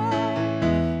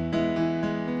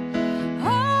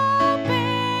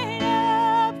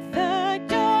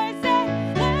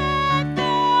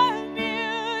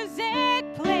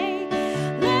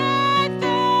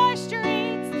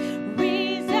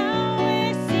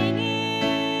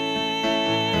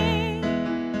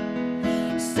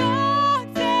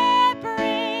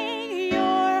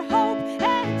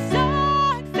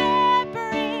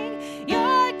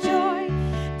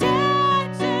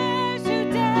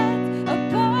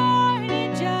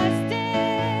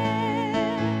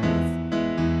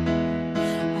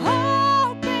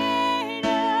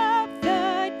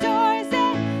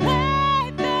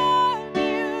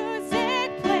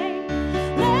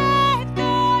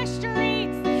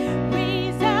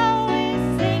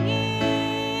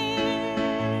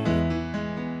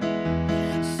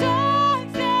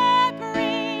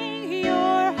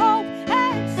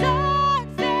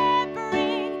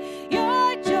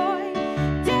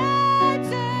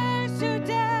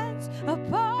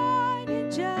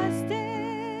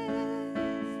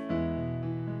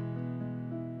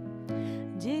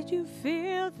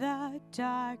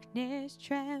 darkness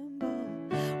tremble,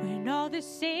 when all the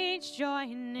saints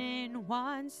join in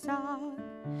one song,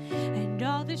 and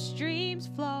all the streams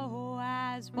flow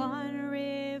as one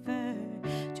river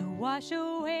to wash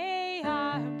away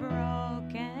our brokenness.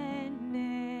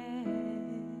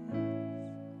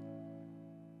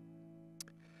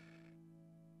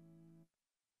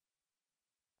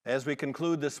 As we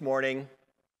conclude this morning,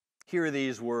 hear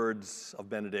these words of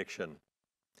benediction.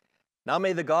 Now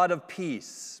may the God of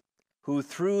peace, who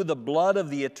through the blood of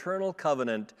the eternal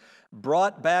covenant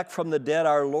brought back from the dead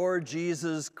our Lord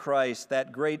Jesus Christ,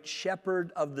 that great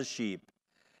shepherd of the sheep,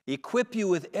 equip you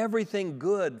with everything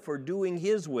good for doing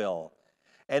his will,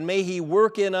 and may he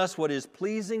work in us what is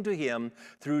pleasing to him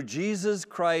through Jesus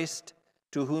Christ,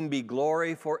 to whom be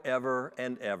glory forever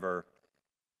and ever.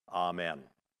 Amen.